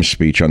a Dream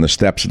speech on the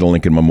steps of the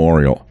Lincoln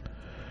Memorial.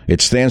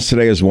 It stands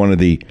today as one of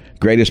the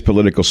greatest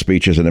political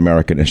speeches in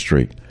American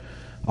history.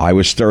 I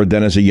was stirred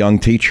then as a young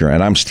teacher,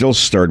 and I'm still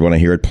stirred when I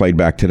hear it played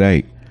back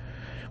today.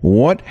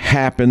 What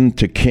happened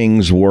to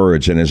King's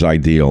words and his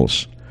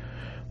ideals?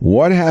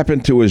 What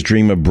happened to his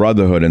dream of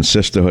brotherhood and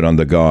sisterhood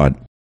under God?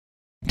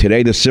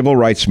 Today, the civil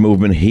rights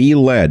movement he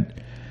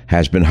led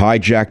has been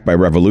hijacked by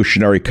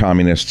revolutionary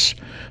communists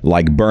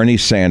like Bernie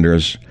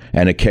Sanders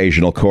and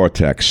occasional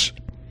cortex.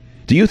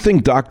 Do you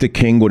think Dr.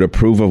 King would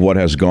approve of what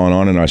has gone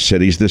on in our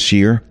cities this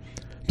year?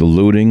 The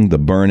looting, the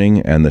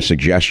burning, and the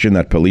suggestion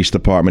that police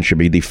departments should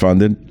be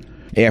defunded?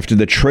 After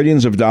the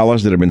trillions of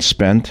dollars that have been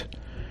spent,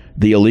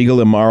 the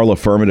illegal, immoral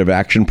affirmative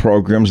action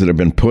programs that have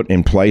been put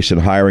in place in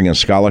hiring and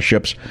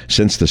scholarships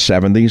since the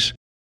 70s,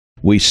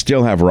 we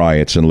still have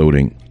riots and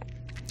looting.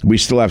 We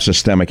still have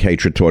systemic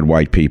hatred toward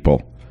white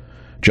people.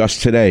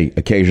 Just today,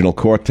 occasional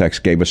cortex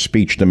gave a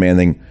speech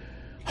demanding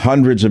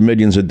hundreds of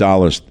millions of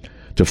dollars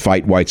to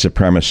fight white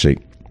supremacy.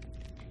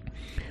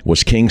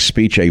 Was King's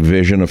speech a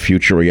vision of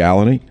future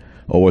reality,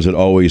 or was it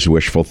always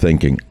wishful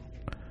thinking?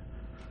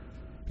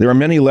 There are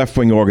many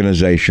left-wing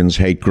organizations,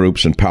 hate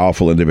groups, and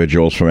powerful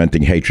individuals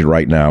fomenting hatred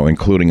right now,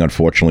 including,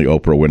 unfortunately,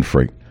 Oprah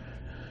Winfrey.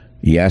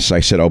 Yes, I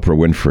said Oprah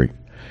Winfrey.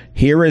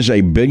 Here is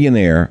a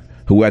billionaire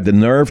who had the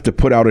nerve to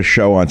put out a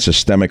show on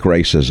systemic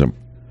racism.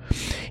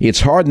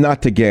 It's hard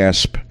not to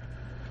gasp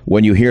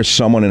when you hear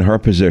someone in her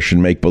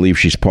position make believe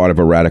she's part of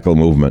a radical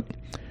movement.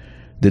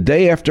 The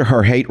day after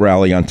her hate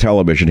rally on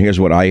television, here's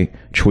what I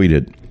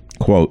tweeted.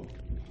 Quote,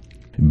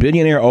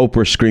 "Billionaire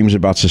Oprah screams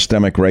about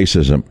systemic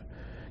racism.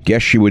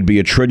 Guess she would be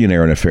a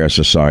trillionaire in a fair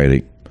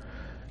society."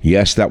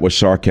 Yes, that was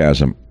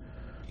sarcasm.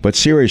 But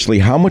seriously,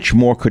 how much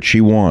more could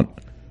she want?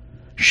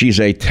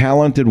 She's a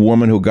talented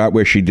woman who got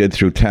where she did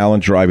through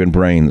talent, drive, and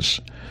brains.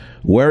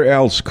 Where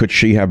else could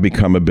she have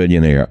become a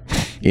billionaire?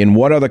 In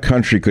what other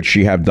country could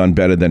she have done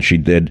better than she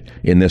did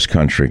in this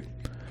country?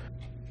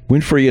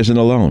 Winfrey isn't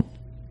alone.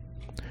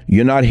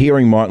 You're not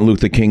hearing Martin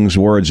Luther King's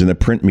words in the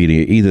print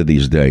media either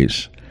these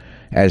days.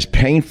 As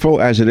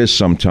painful as it is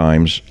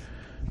sometimes,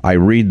 I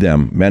read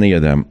them, many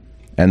of them,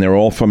 and they're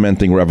all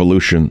fomenting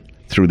revolution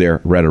through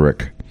their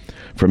rhetoric.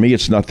 For me,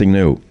 it's nothing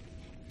new.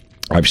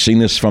 I've seen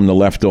this from the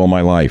left all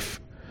my life.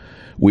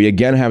 We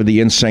again have the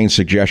insane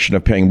suggestion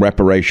of paying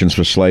reparations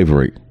for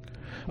slavery.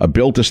 A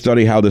bill to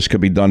study how this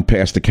could be done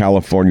passed the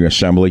California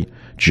Assembly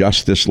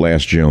just this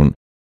last June,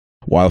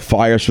 while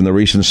fires from the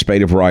recent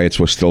spate of riots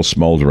were still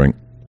smoldering.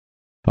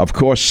 Of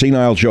course,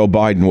 senile Joe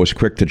Biden was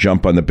quick to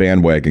jump on the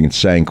bandwagon,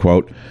 saying,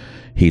 quote,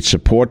 he'd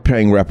support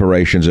paying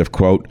reparations if,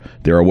 quote,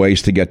 there are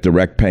ways to get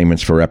direct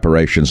payments for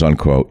reparations,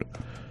 unquote.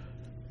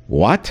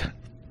 What?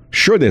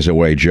 Sure there's a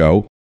way,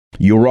 Joe.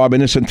 You rob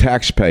innocent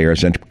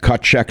taxpayers and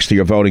cut checks to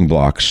your voting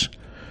blocks.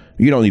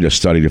 You don't need a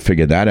study to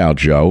figure that out,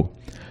 Joe.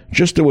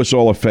 Just do us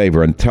all a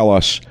favor and tell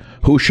us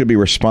who should be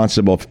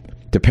responsible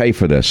to pay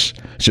for this,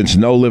 since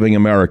no living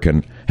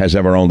American has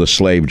ever owned a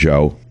slave,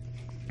 Joe.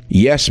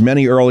 Yes,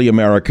 many early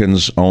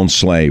Americans owned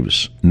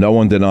slaves. No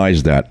one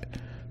denies that.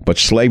 But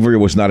slavery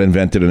was not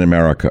invented in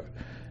America.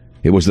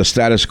 It was the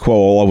status quo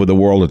all over the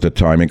world at the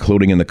time,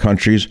 including in the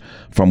countries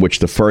from which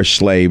the first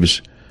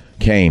slaves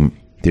came.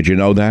 Did you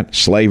know that?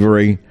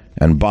 Slavery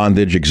and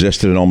bondage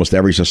existed in almost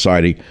every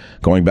society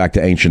going back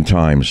to ancient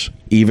times,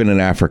 even in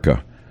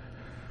Africa.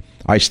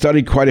 I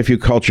studied quite a few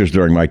cultures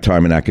during my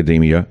time in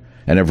academia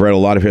and have read a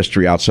lot of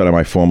history outside of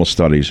my formal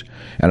studies,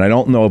 and I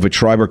don't know of a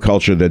tribe or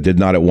culture that did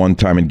not at one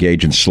time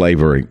engage in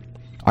slavery.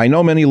 I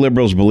know many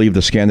liberals believe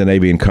the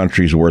Scandinavian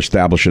countries were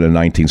established in the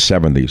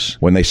 1970s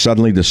when they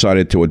suddenly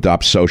decided to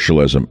adopt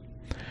socialism,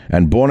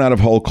 and born out of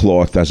whole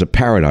cloth as a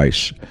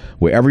paradise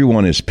where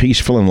everyone is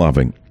peaceful and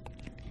loving.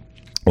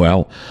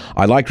 Well,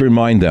 I'd like to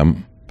remind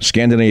them,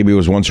 Scandinavia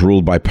was once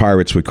ruled by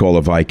pirates we call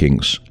the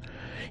Vikings.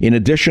 In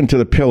addition to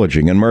the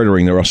pillaging and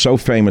murdering they are so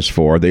famous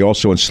for, they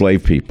also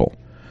enslaved people.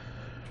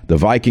 The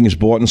Vikings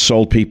bought and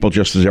sold people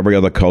just as every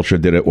other culture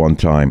did at one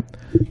time.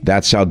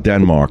 That's how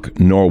Denmark,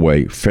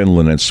 Norway,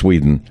 Finland, and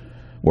Sweden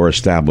were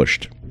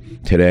established.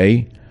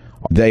 Today,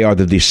 they are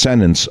the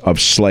descendants of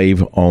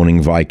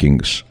slave-owning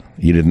Vikings.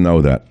 You didn't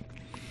know that.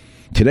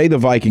 Today, the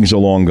Vikings are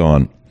long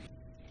gone.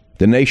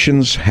 The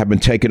nations have been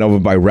taken over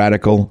by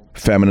radical,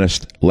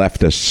 feminist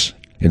leftists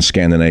in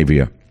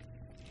Scandinavia.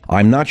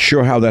 I'm not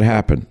sure how that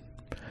happened.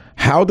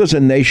 How does a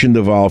nation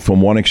devolve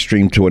from one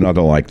extreme to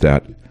another like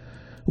that?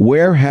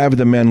 Where have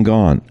the men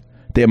gone?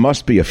 There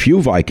must be a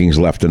few Vikings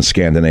left in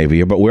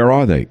Scandinavia, but where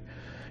are they?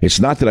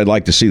 It's not that I'd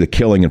like to see the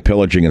killing and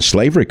pillaging and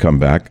slavery come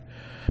back,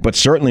 but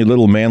certainly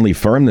little manly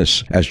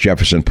firmness, as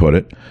Jefferson put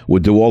it,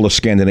 would do all the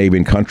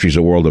Scandinavian countries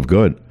a world of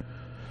good.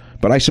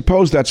 But I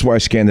suppose that's why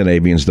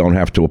Scandinavians don't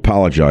have to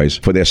apologize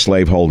for their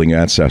slave-holding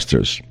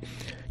ancestors.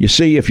 You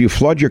see, if you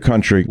flood your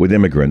country with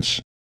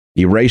immigrants,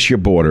 erase your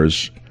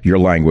borders, your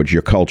language,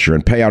 your culture,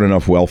 and pay out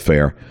enough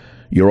welfare,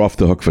 you're off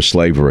the hook for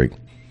slavery.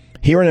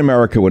 Here in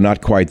America, we're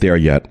not quite there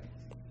yet.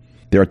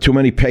 There are too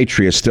many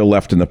patriots still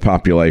left in the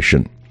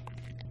population.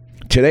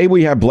 Today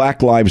we have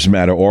Black Lives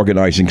Matter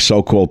organizing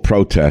so-called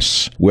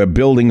protests where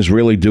buildings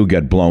really do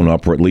get blown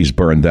up or at least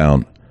burned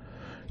down.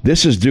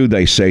 This is due,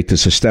 they say, to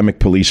systemic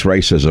police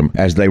racism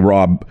as they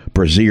rob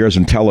braziers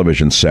and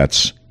television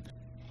sets.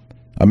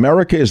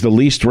 America is the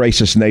least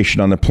racist nation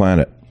on the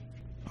planet.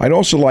 I'd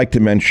also like to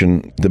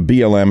mention the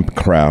BLM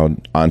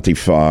crowd,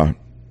 Antifa,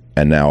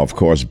 and now, of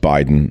course,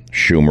 Biden,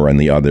 Schumer, and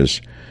the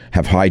others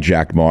have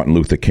hijacked Martin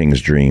Luther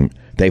King's dream.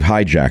 They've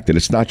hijacked it.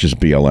 It's not just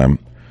BLM.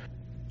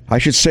 I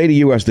should say to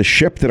you, as the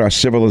ship that our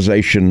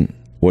civilization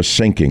was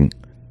sinking,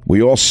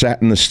 we all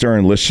sat in the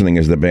stern listening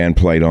as the band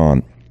played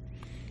on.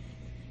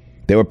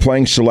 They were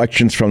playing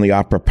selections from the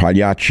opera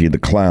Pagliacci, The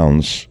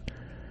Clowns,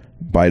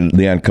 by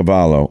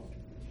Leoncavallo.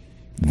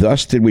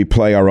 Thus did we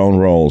play our own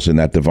roles in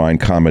that divine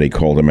comedy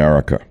called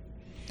America.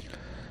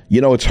 You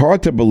know, it's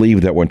hard to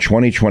believe that when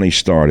 2020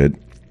 started,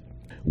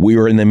 we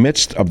were in the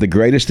midst of the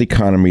greatest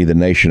economy the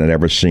nation had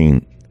ever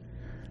seen.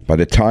 By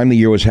the time the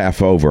year was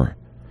half over,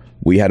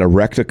 we had a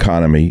wrecked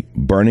economy,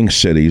 burning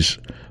cities,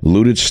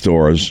 looted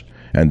stores,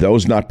 and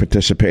those not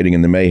participating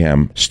in the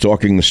mayhem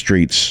stalking the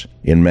streets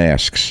in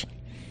masks.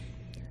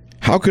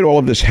 How could all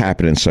of this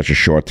happen in such a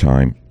short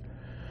time?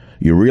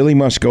 You really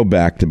must go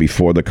back to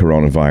before the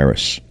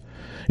coronavirus.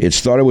 It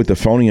started with the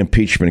phony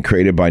impeachment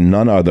created by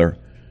none other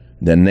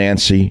than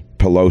Nancy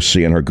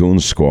Pelosi and her goon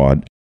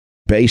squad,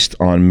 based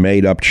on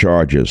made-up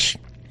charges.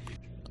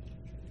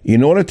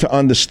 In order to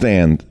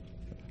understand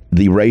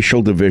the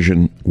racial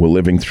division we're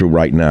living through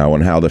right now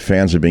and how the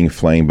fans are being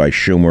flamed by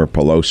Schumer,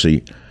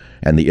 Pelosi,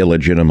 and the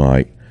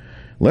illegitimate,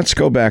 let's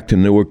go back to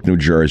Newark, New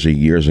Jersey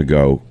years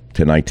ago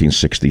to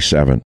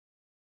 1967.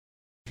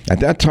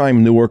 At that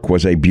time, Newark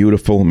was a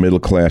beautiful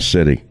middle-class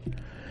city.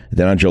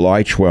 Then on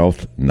July 12,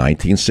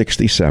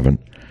 1967,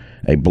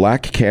 a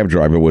black cab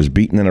driver was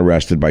beaten and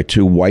arrested by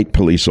two white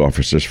police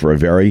officers for a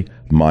very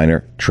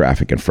minor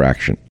traffic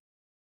infraction.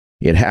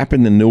 It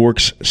happened in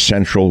Newark's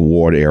Central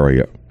Ward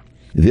area.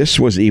 This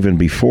was even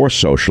before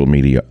social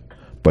media,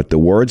 but the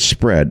word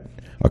spread.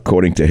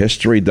 According to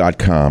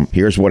History.com,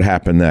 here's what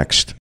happened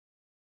next.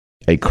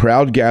 A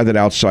crowd gathered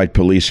outside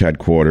police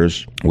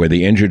headquarters where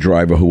the injured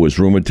driver, who was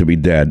rumored to be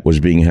dead, was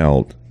being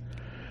held.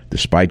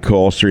 Despite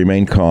calls to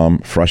remain calm,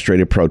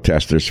 frustrated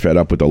protesters, fed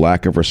up with the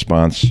lack of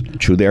response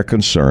to their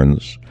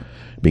concerns,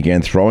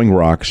 began throwing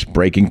rocks,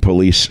 breaking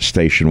police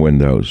station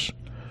windows.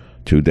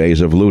 2 days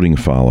of looting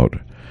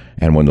followed,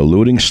 and when the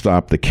looting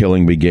stopped, the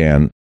killing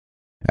began,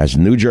 as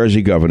New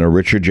Jersey Governor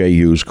Richard J.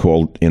 Hughes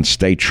called in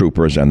state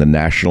troopers and the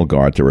National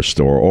Guard to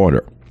restore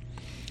order.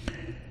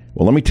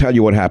 Well, let me tell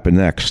you what happened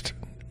next.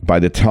 By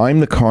the time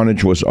the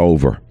carnage was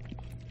over,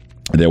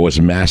 there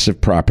was massive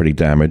property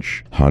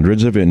damage,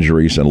 hundreds of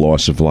injuries, and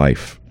loss of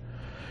life.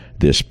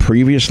 This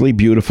previously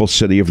beautiful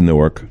city of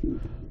Newark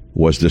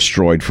was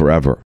destroyed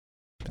forever.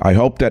 I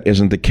hope that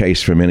isn't the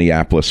case for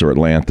Minneapolis or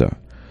Atlanta,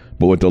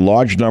 but with the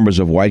large numbers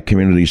of white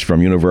communities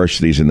from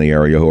universities in the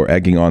area who are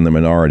egging on the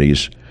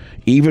minorities,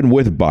 even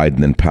with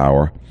Biden in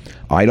power,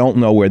 I don't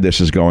know where this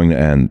is going to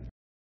end.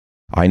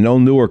 I know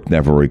Newark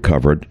never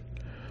recovered.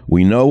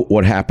 We know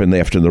what happened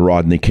after the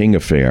Rodney King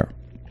affair.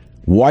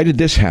 Why did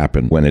this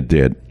happen when it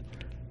did?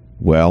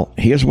 Well,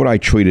 here's what I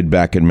tweeted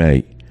back in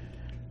May.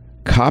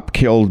 Cop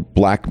killed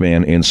black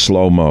man in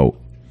slow-mo.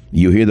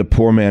 You hear the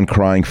poor man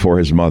crying for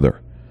his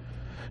mother.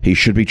 He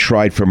should be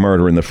tried for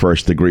murder in the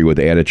first degree with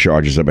added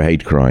charges of a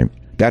hate crime.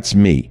 That's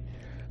me.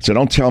 So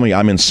don't tell me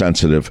I'm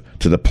insensitive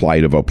to the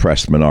plight of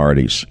oppressed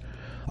minorities.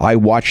 I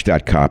watched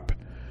that cop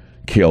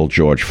kill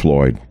George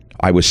Floyd.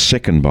 I was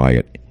sickened by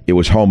it. It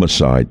was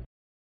homicide.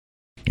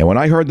 And when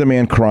I heard the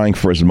man crying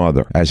for his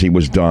mother as he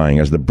was dying,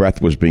 as the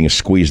breath was being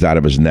squeezed out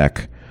of his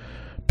neck,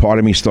 part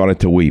of me started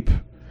to weep.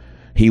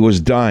 He was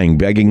dying,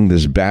 begging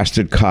this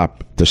bastard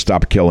cop to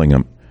stop killing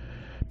him,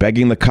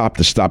 begging the cop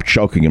to stop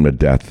choking him to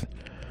death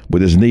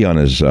with his knee on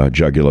his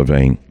jugular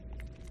vein.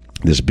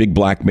 This big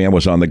black man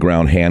was on the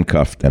ground,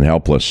 handcuffed and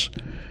helpless.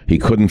 He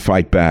couldn't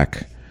fight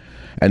back.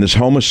 And this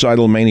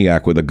homicidal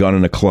maniac with a gun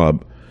and a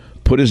club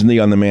put his knee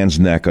on the man's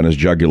neck, on his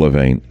jugular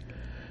vein.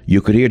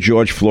 You could hear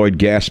George Floyd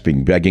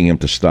gasping, begging him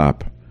to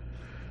stop.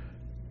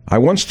 I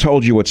once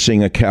told you what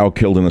seeing a cow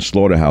killed in a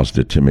slaughterhouse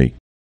did to me.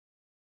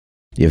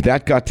 If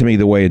that got to me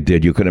the way it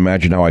did, you could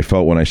imagine how I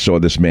felt when I saw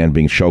this man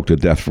being choked to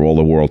death for all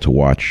the world to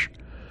watch.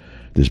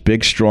 This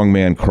big, strong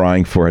man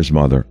crying for his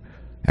mother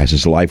as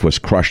his life was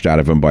crushed out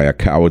of him by a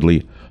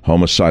cowardly,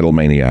 homicidal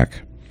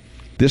maniac.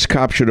 This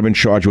cop should have been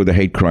charged with a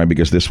hate crime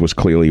because this was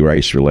clearly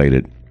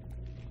race-related.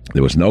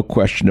 There was no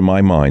question in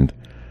my mind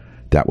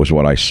that was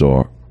what I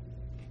saw.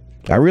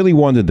 I really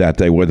wondered that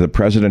day whether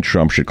President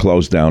Trump should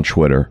close down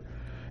Twitter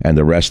and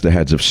arrest the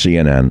heads of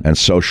CNN and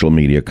social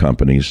media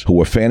companies who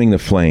were fanning the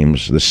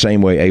flames the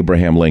same way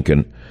Abraham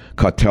Lincoln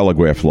cut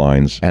telegraph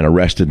lines and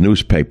arrested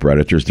newspaper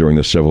editors during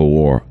the Civil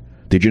War.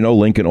 Did you know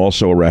Lincoln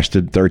also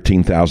arrested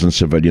 13,000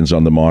 civilians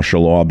under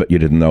martial law? But you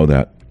didn't know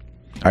that.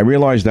 I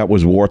realized that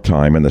was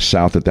wartime, and the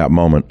South at that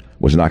moment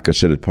was not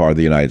considered part of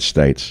the United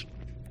States.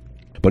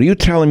 But are you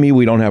telling me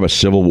we don't have a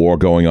civil war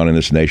going on in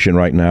this nation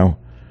right now?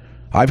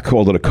 I've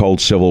called it a cold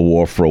civil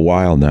war for a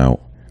while now.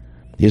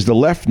 Is the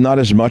left not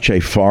as much a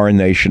foreign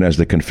nation as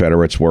the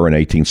Confederates were in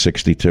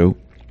 1862?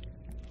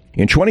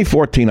 In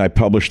 2014, I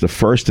published the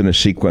first in a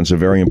sequence of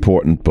very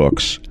important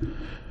books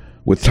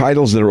with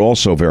titles that are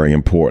also very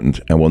important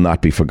and will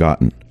not be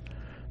forgotten.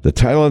 The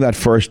title of that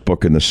first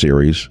book in the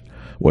series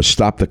was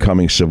Stop the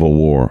Coming Civil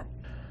War.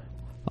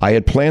 I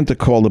had planned to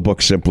call the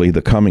book simply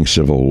The Coming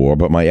Civil War,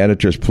 but my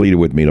editors pleaded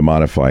with me to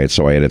modify it,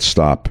 so I added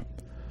Stop.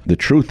 The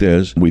truth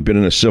is, we've been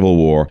in a civil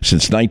war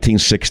since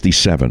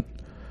 1967,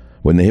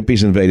 when the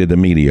hippies invaded the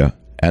media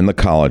and the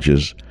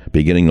colleges,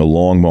 beginning the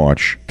long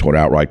march toward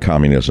outright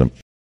communism.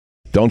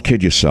 Don't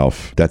kid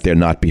yourself that they're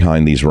not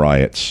behind these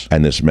riots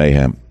and this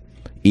mayhem.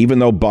 Even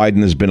though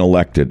Biden has been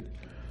elected,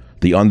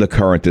 the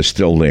undercurrent is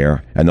still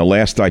there, and the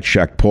last I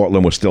checked,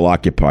 Portland was still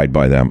occupied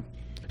by them.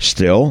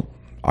 Still,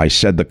 I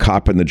said the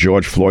cop in the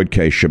George Floyd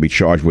case should be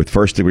charged with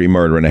first-degree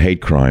murder and a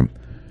hate crime.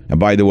 And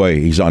by the way,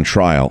 he's on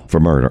trial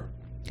for murder.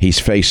 He's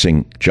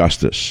facing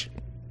justice.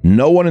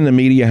 No one in the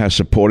media has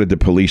supported the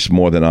police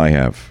more than I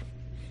have.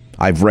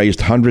 I've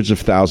raised hundreds of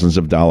thousands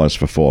of dollars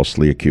for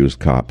falsely accused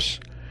cops.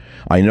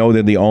 I know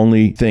they're the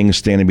only thing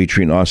standing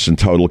between us and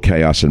total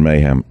chaos and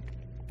mayhem.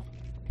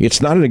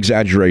 It's not an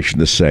exaggeration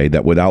to say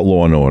that without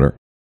law and order,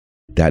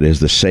 that is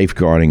the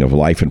safeguarding of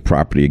life and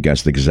property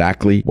against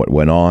exactly what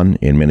went on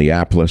in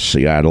Minneapolis,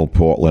 Seattle,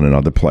 Portland, and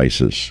other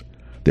places,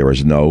 there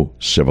is no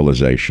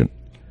civilization.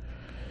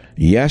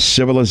 Yes,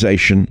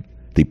 civilization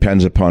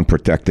depends upon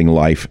protecting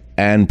life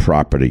and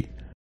property.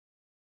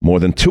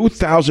 More than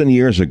 2,000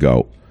 years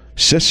ago,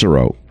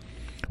 Cicero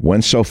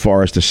went so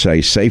far as to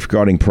say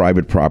safeguarding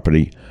private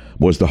property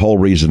was the whole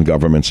reason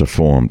governments are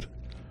formed.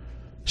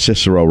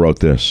 Cicero wrote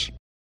this: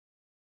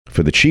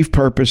 "For the chief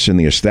purpose in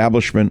the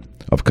establishment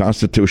of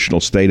constitutional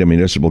state and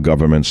municipal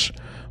governments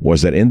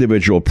was that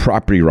individual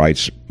property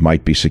rights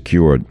might be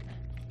secured.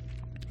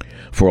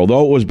 For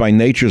although it was by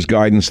nature's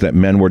guidance that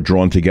men were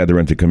drawn together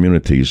into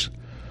communities,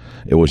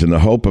 it was in the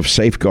hope of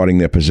safeguarding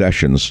their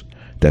possessions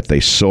that they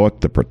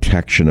sought the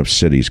protection of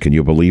cities." Can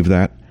you believe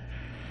that?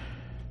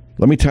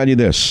 Let me tell you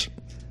this.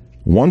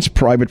 Once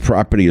private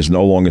property is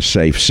no longer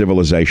safe,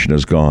 civilization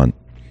is gone.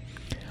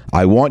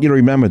 I want you to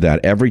remember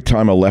that every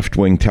time a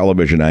left-wing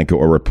television anchor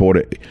or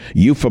reporter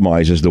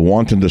euphemizes the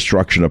wanton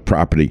destruction of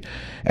property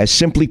as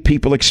simply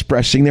people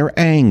expressing their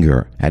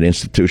anger at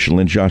institutional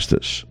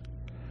injustice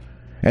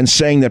and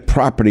saying that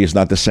property is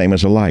not the same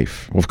as a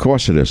life. Of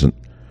course it isn't.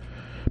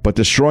 But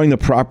destroying the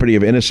property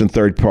of innocent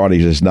third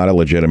parties is not a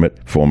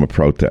legitimate form of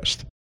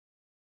protest.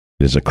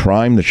 It is a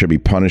crime that should be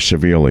punished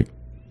severely.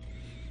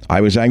 I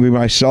was angry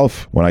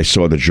myself when I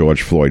saw the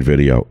George Floyd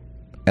video.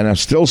 And I'm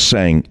still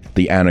saying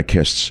the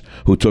anarchists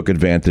who took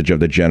advantage of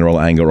the general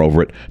anger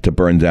over it to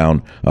burn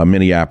down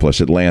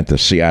Minneapolis, Atlanta,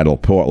 Seattle,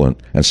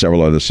 Portland, and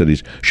several other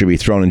cities should be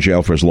thrown in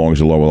jail for as long as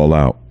the law will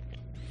allow.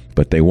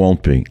 But they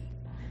won't be.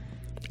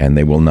 And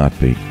they will not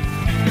be.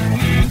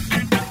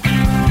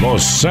 The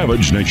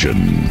Savage Nation.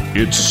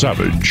 It's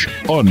savage,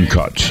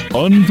 uncut,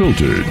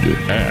 unfiltered,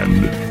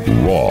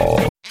 and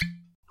raw.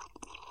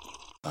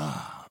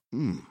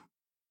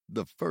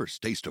 The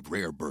first taste of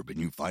rare bourbon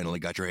you finally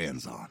got your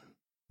hands on.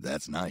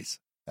 That's nice.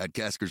 At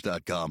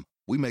Caskers.com,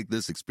 we make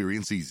this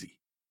experience easy.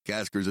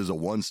 Caskers is a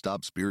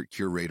one-stop spirit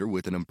curator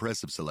with an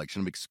impressive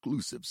selection of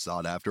exclusive,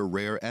 sought-after,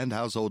 rare, and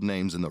household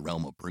names in the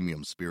realm of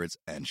premium spirits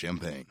and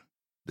champagne.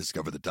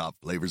 Discover the top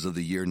flavors of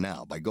the year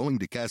now by going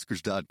to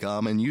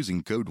Caskers.com and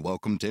using code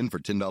WELCOME10 for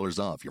 $10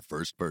 off your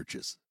first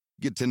purchase.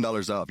 Get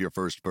 $10 off your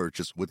first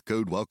purchase with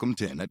code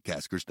WELCOME10 at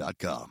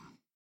Caskers.com.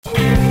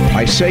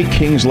 I say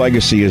King's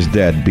legacy is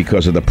dead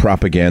because of the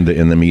propaganda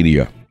in the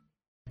media.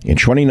 In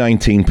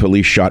 2019,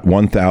 police shot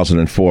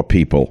 1,004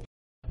 people,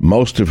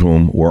 most of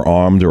whom were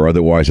armed or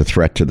otherwise a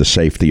threat to the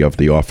safety of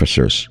the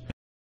officers.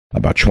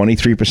 About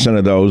 23%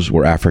 of those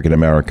were African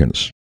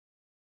Americans.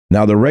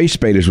 Now, the race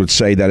baiters would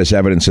say that is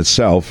evidence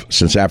itself,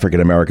 since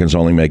African Americans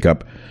only make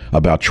up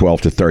about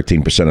 12 to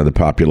 13% of the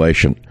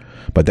population.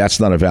 But that's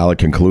not a valid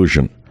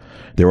conclusion.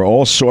 There are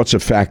all sorts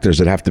of factors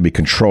that have to be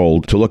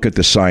controlled to look at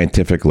this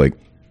scientifically.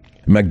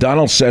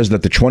 McDonald says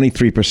that the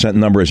 23%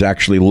 number is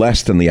actually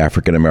less than the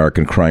African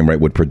American crime rate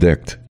would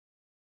predict.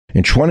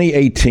 In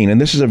 2018, and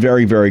this is a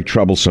very, very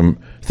troublesome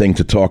thing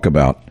to talk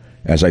about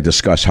as I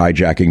discuss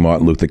hijacking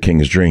Martin Luther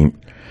King's dream.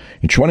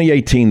 In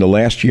 2018, the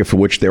last year for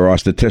which there are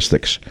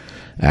statistics,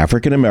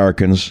 African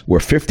Americans were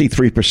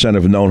 53%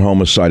 of known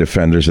homicide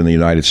offenders in the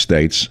United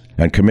States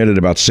and committed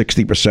about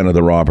 60% of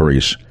the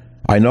robberies.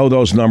 I know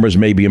those numbers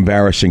may be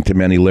embarrassing to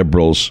many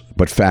liberals,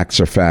 but facts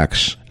are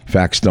facts.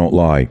 Facts don't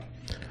lie.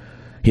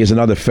 Here's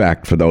another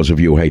fact for those of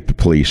you who hate the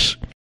police.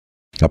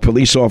 A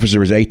police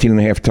officer is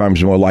 18.5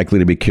 times more likely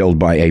to be killed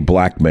by a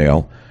black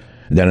male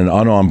than an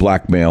unarmed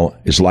black male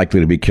is likely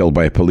to be killed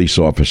by a police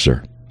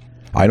officer.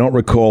 I don't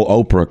recall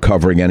Oprah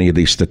covering any of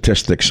these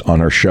statistics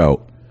on her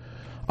show.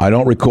 I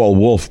don't recall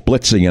Wolf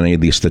blitzing any of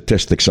these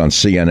statistics on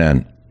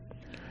CNN.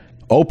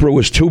 Oprah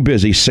was too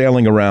busy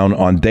sailing around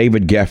on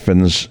David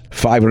Geffen's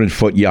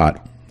 500-foot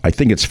yacht. I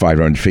think it's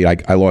 500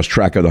 feet. I lost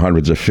track of the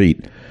hundreds of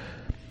feet.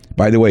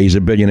 By the way, he's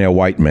a billionaire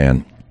white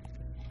man.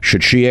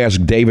 Should she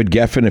ask David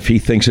Geffen if he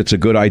thinks it's a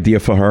good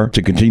idea for her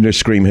to continue to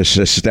scream his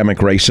systemic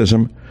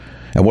racism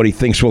and what he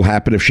thinks will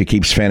happen if she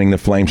keeps fanning the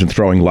flames and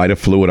throwing lighter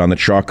fluid on the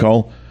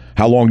charcoal?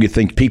 How long do you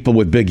think people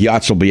with big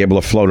yachts will be able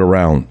to float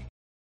around?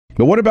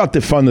 But what about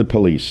defund the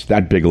police?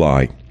 That big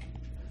lie.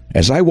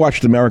 As I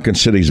watched American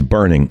cities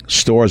burning,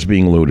 stores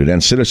being looted,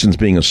 and citizens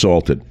being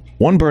assaulted,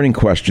 one burning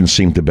question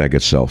seemed to beg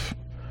itself.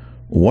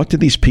 What do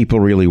these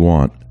people really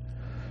want?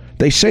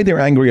 They say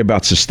they're angry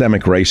about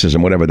systemic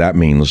racism, whatever that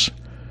means.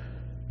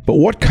 But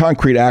what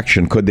concrete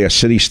action could their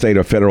city, state,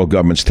 or federal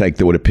governments take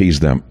that would appease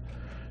them?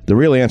 The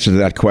real answer to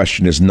that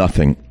question is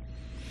nothing.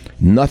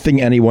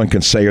 Nothing anyone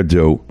can say or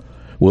do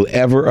will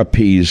ever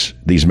appease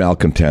these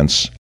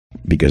malcontents,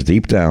 because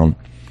deep down,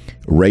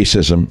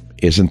 racism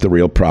isn't the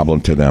real problem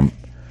to them.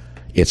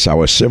 It's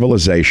our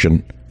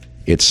civilization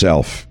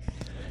itself.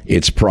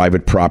 It's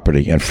private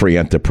property and free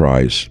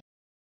enterprise.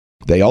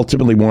 They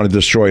ultimately want to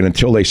destroy it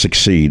until they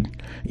succeed.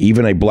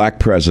 Even a black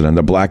president,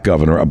 a black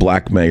governor, a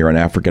black mayor, and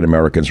African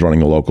Americans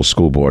running a local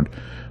school board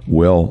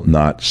will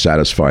not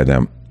satisfy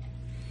them.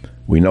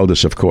 We know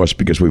this, of course,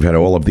 because we've had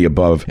all of the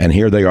above, and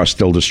here they are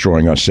still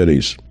destroying our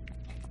cities.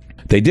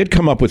 They did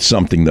come up with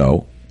something,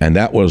 though, and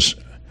that was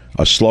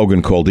a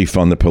slogan called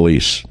Defund the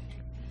Police.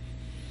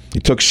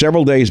 It took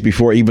several days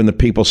before even the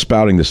people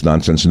spouting this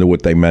nonsense knew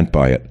what they meant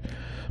by it.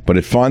 But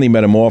it finally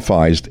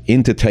metamorphosed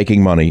into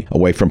taking money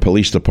away from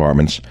police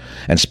departments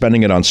and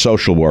spending it on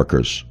social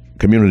workers,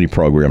 community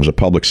programs, or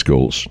public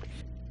schools.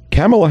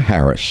 Kamala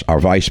Harris, our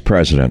vice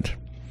president,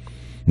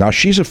 now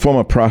she's a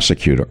former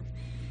prosecutor,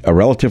 a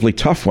relatively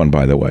tough one,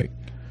 by the way.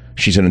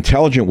 She's an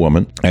intelligent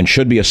woman and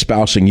should be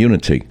espousing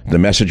unity, the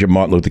message of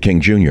Martin Luther King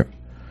Jr.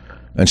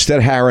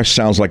 Instead, Harris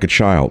sounds like a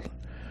child.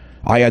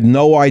 I had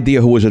no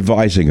idea who was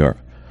advising her,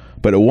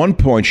 but at one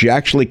point she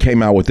actually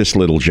came out with this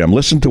little gem.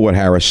 Listen to what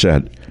Harris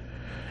said.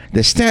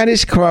 The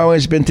status quo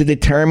has been to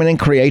determine and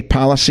create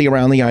policy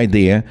around the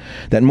idea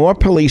that more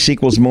police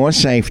equals more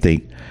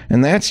safety,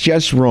 and that's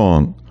just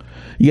wrong.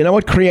 You know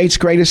what creates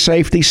greater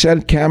safety,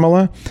 said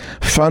Kamala?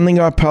 Funding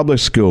our public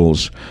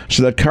schools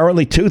so that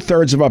currently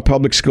 2/3 of our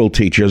public school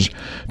teachers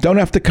don't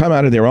have to come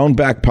out of their own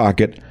back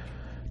pocket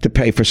to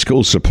pay for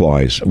school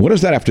supplies. What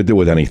does that have to do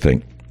with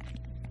anything?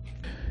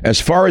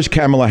 As far as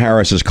Kamala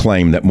Harris's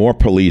claim that more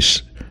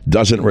police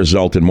doesn't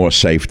result in more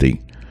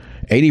safety,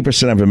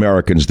 80% of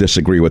Americans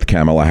disagree with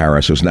Kamala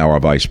Harris, who's now our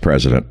vice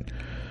president.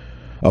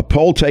 A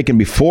poll taken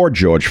before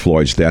George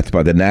Floyd's death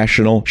by the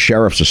National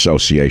Sheriff's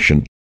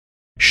Association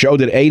showed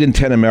that 8 in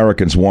 10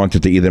 Americans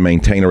wanted to either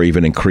maintain or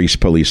even increase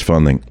police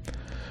funding.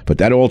 But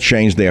that all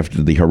changed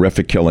after the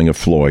horrific killing of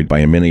Floyd by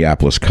a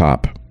Minneapolis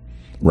cop.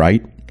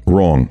 Right?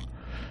 Wrong.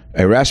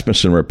 A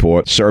Rasmussen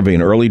report survey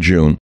in early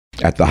June,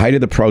 at the height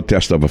of the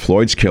protest over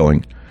Floyd's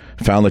killing,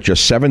 found that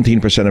just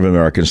 17% of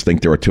Americans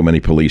think there are too many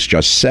police.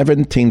 Just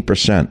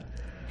 17%.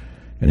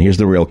 And here's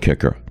the real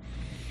kicker.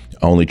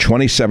 Only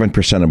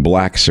 27% of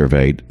blacks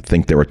surveyed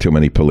think there are too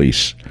many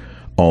police.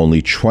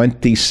 Only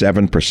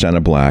 27%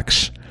 of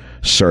blacks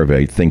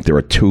surveyed think there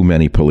are too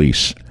many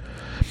police.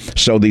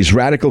 So these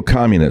radical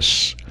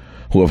communists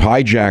who have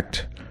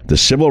hijacked the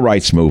civil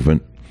rights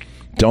movement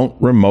don't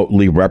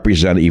remotely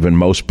represent even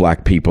most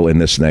black people in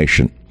this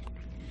nation.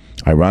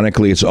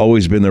 Ironically, it's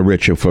always been the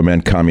rich who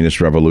foment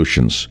communist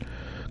revolutions.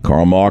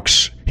 Karl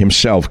Marx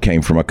himself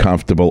came from a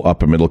comfortable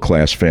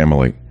upper-middle-class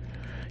family.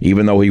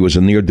 Even though he was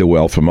a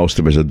ne'er-do-well for most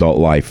of his adult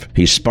life,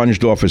 he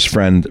sponged off his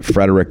friend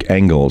Frederick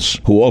Engels,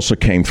 who also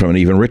came from an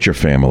even richer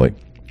family.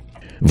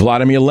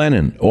 Vladimir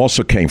Lenin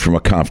also came from a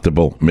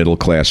comfortable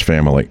middle-class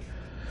family.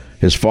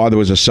 His father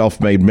was a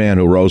self-made man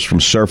who rose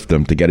from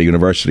serfdom to get a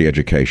university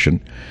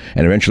education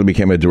and eventually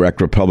became a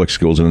director of public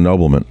schools and a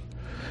nobleman.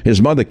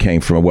 His mother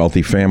came from a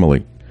wealthy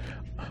family.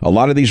 A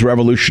lot of these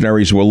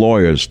revolutionaries were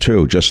lawyers,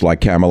 too, just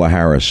like Kamala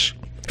Harris.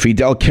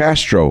 Fidel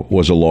Castro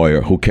was a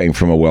lawyer who came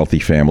from a wealthy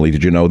family.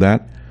 Did you know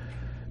that?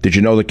 Did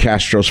you know that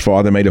Castro's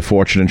father made a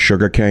fortune in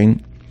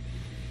sugarcane?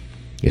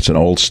 It's an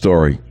old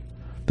story.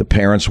 The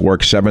parents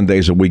work 7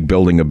 days a week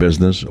building a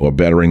business or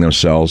bettering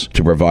themselves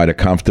to provide a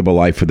comfortable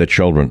life for their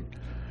children.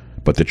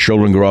 But the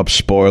children grow up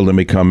spoiled and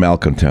become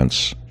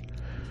malcontents.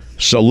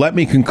 So let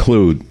me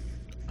conclude.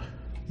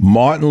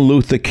 Martin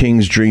Luther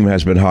King's dream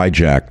has been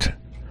hijacked.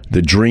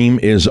 The dream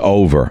is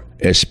over,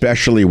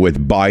 especially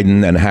with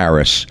Biden and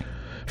Harris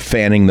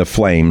fanning the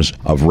flames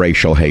of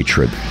racial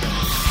hatred.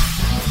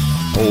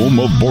 Home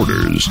of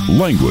borders,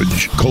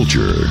 language,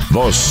 culture,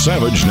 the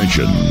Savage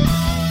Nation.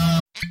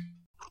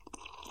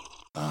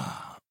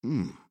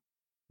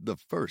 The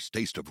first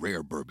taste of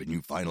rare bourbon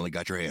you finally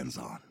got your hands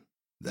on.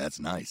 That's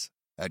nice.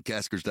 At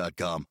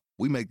Caskers.com,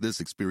 we make this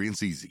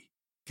experience easy.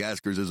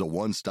 Caskers is a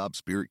one-stop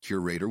spirit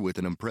curator with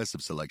an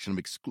impressive selection of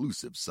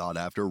exclusive,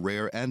 sought-after,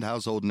 rare, and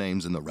household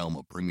names in the realm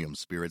of premium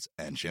spirits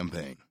and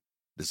champagne.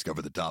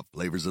 Discover the top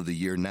flavors of the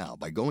year now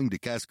by going to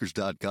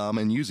Caskers.com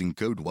and using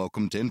code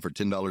WELCOME10 for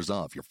 $10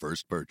 off your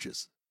first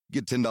purchase.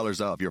 Get $10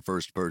 off your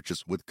first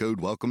purchase with code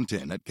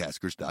WELCOME10 at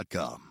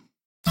Caskers.com.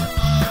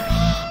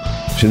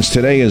 Since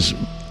today is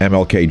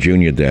MLK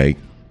Jr. Day,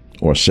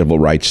 or Civil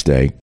Rights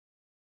Day,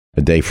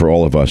 a day for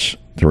all of us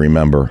to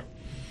remember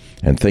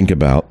and think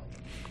about,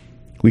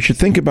 we should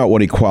think about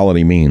what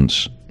equality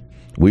means.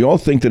 We all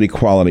think that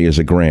equality is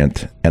a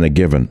grant and a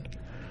given.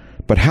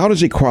 But how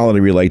does equality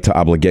relate to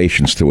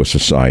obligations to a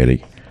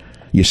society?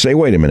 You say,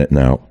 wait a minute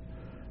now.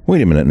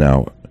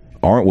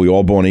 Aren't we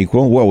all born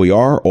equal? Well, we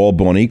are all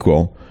born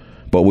equal,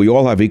 but we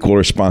all have equal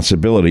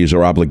responsibilities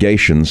or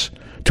obligations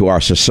to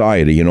our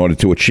society in order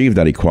to achieve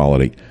that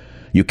equality.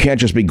 You can't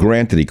just be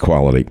granted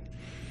equality.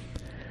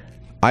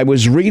 I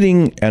was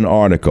reading an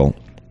article,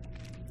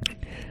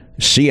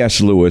 C.S.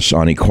 Lewis,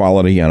 on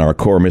equality and our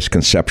core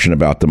misconception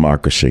about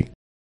democracy.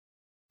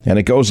 And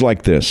it goes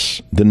like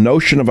this. The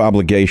notion of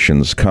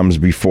obligations comes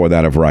before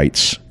that of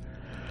rights,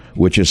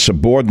 which is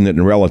subordinate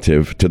and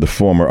relative to the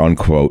former,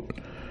 unquote,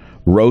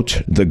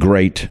 wrote the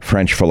great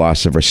French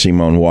philosopher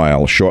Simone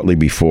Weil shortly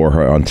before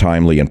her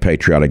untimely and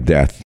patriotic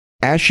death,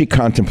 as she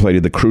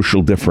contemplated the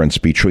crucial difference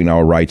between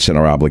our rights and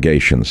our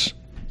obligations.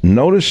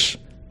 Notice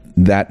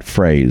that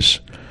phrase,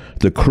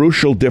 the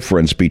crucial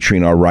difference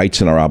between our rights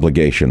and our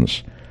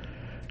obligations.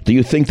 Do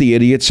you think the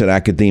idiots at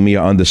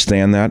academia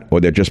understand that,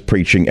 or they're just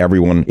preaching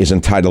everyone is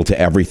entitled to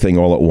everything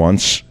all at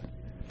once?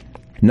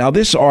 Now,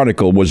 this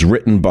article was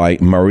written by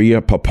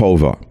Maria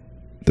Popova.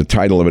 The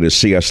title of it is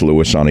C.S.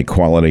 Lewis on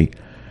Equality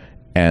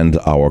and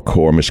Our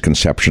Core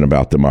Misconception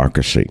about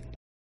Democracy.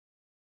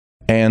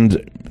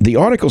 And the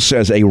article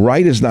says a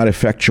right is not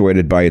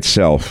effectuated by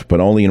itself,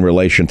 but only in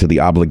relation to the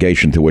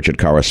obligation to which it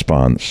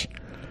corresponds.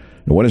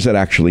 Now, what does that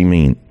actually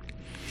mean?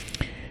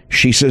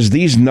 She says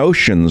these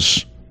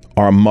notions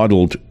are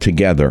muddled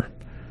together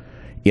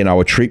in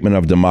our treatment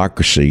of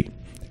democracy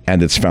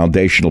and its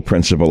foundational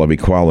principle of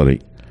equality,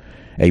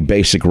 a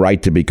basic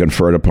right to be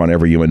conferred upon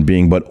every human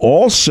being, but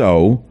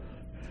also,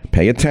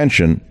 pay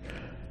attention,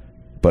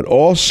 but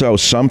also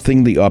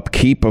something the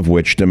upkeep of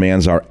which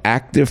demands our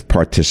active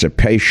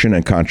participation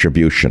and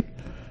contribution.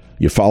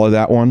 You follow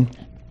that one?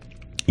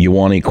 You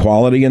want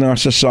equality in our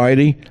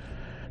society?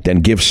 Then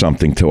give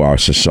something to our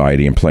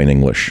society in plain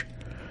English.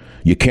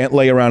 You can't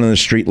lay around in the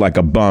street like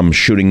a bum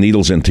shooting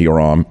needles into your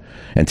arm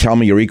and tell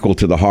me you're equal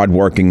to the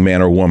hardworking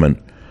man or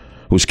woman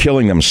who's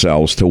killing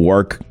themselves to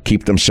work,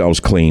 keep themselves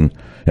clean,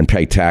 and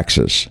pay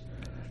taxes.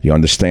 You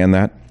understand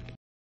that?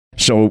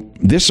 So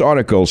this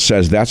article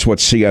says that's what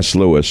C.S.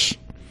 Lewis,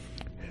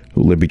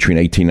 who lived between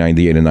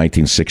 1898 and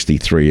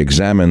 1963,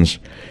 examines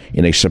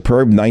in a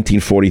superb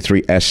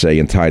 1943 essay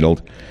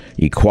entitled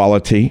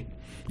Equality,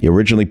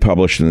 originally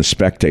published in The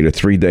Spectator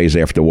 3 days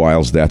after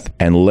Wilde's death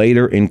and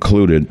later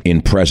included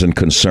in Present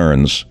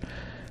Concerns,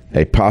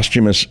 a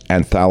posthumous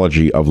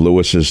anthology of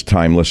Lewis's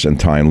timeless and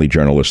timely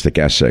journalistic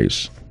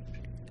essays.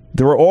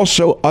 There are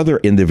also other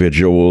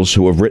individuals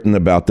who have written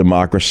about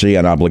democracy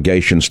and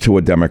obligations to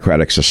a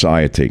democratic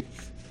society.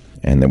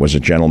 And there was a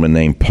gentleman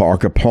named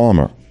Parker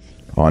Palmer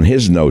on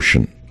his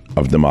notion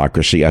of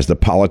democracy as the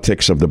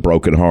politics of the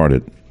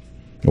brokenhearted.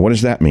 What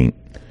does that mean?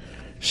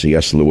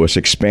 C.S. Lewis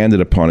expanded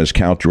upon his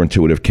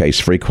counterintuitive case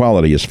for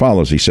equality as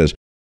follows. He says,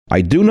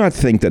 I do not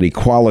think that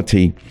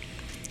equality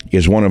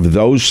is one of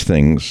those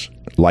things,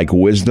 like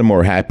wisdom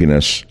or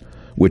happiness,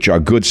 which are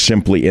good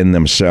simply in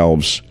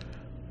themselves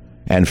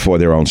and for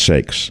their own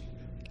sakes.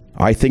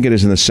 I think it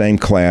is in the same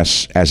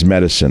class as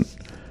medicine,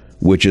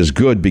 which is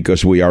good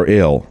because we are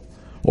ill,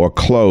 or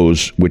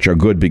clothes, which are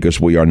good because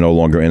we are no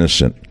longer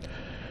innocent.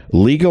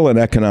 Legal and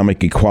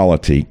economic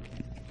equality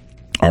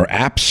are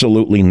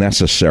absolutely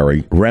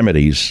necessary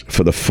remedies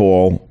for the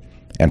fall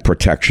and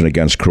protection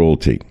against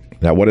cruelty.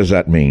 Now, what does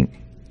that mean?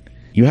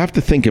 You have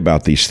to think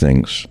about these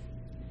things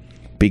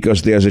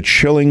because there's a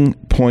chilling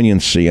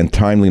poignancy and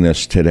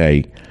timeliness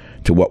today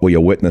to what we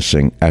are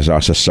witnessing as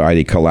our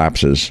society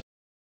collapses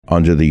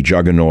under the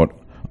juggernaut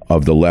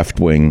of the left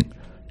wing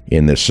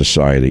in this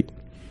society.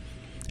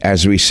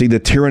 As we see the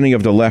tyranny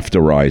of the left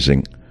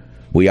arising,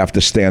 we have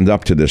to stand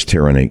up to this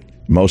tyranny.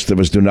 Most of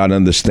us do not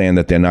understand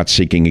that they're not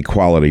seeking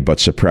equality, but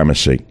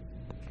supremacy.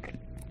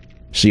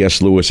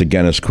 C.S. Lewis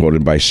again is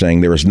quoted by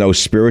saying, there is no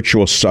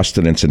spiritual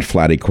sustenance in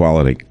flat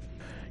equality.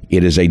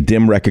 It is a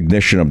dim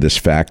recognition of this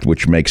fact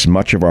which makes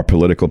much of our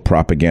political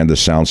propaganda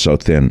sound so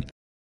thin.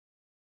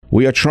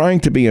 We are trying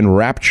to be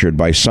enraptured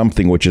by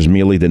something which is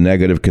merely the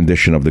negative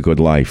condition of the good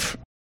life.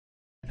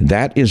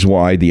 That is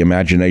why the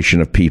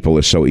imagination of people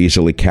is so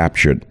easily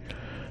captured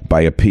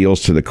by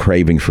appeals to the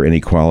craving for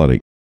inequality,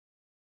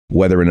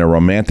 whether in a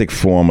romantic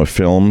form of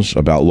films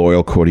about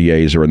loyal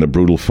courtiers or in the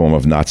brutal form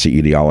of Nazi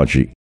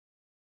ideology.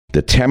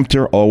 The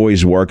tempter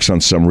always works on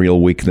some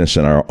real weakness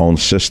in our own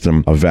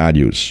system of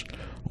values,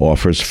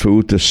 offers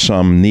food to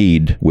some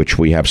need which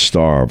we have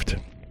starved.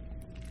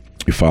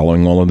 You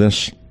following all of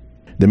this?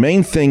 The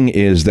main thing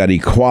is that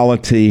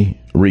equality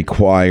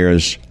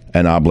requires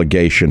an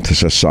obligation to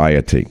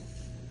society.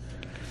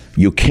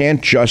 You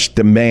can't just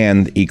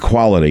demand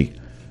equality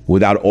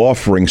without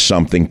offering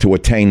something to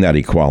attain that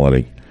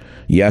equality.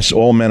 Yes,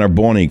 all men are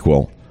born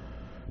equal,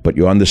 but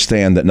you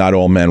understand that not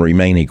all men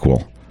remain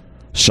equal.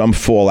 Some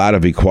fall out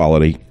of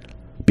equality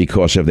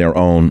because of their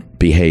own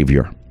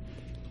behavior.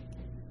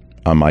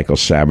 I'm Michael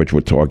Savage.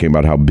 We're talking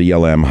about how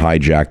BLM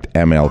hijacked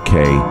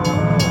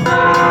MLK.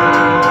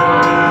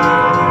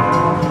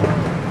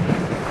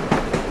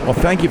 Well,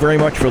 thank you very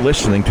much for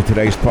listening to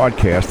today's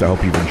podcast. I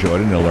hope you've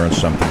enjoyed it and you'll learn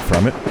something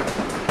from it.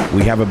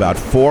 We have about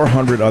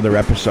 400 other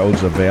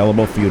episodes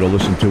available for you to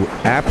listen to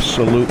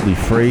absolutely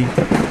free.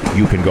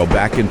 You can go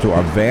back into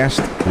our vast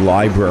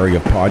library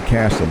of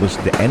podcasts and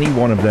listen to any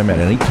one of them at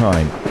any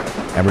time.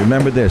 And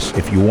remember this,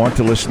 if you want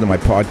to listen to my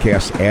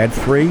podcast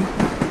ad-free,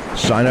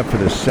 sign up for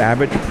the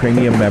Savage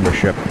Premium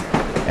membership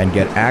and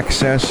get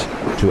access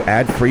to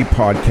ad-free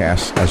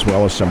podcasts as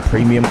well as some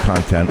premium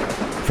content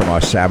from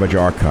our Savage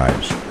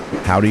archives.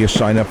 How do you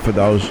sign up for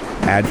those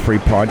ad-free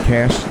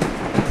podcasts?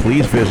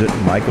 Please visit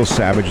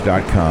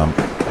michaelsavage.com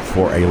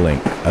for a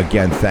link.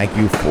 Again, thank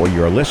you for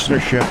your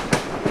listenership.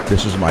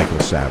 This is Michael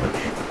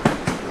Savage.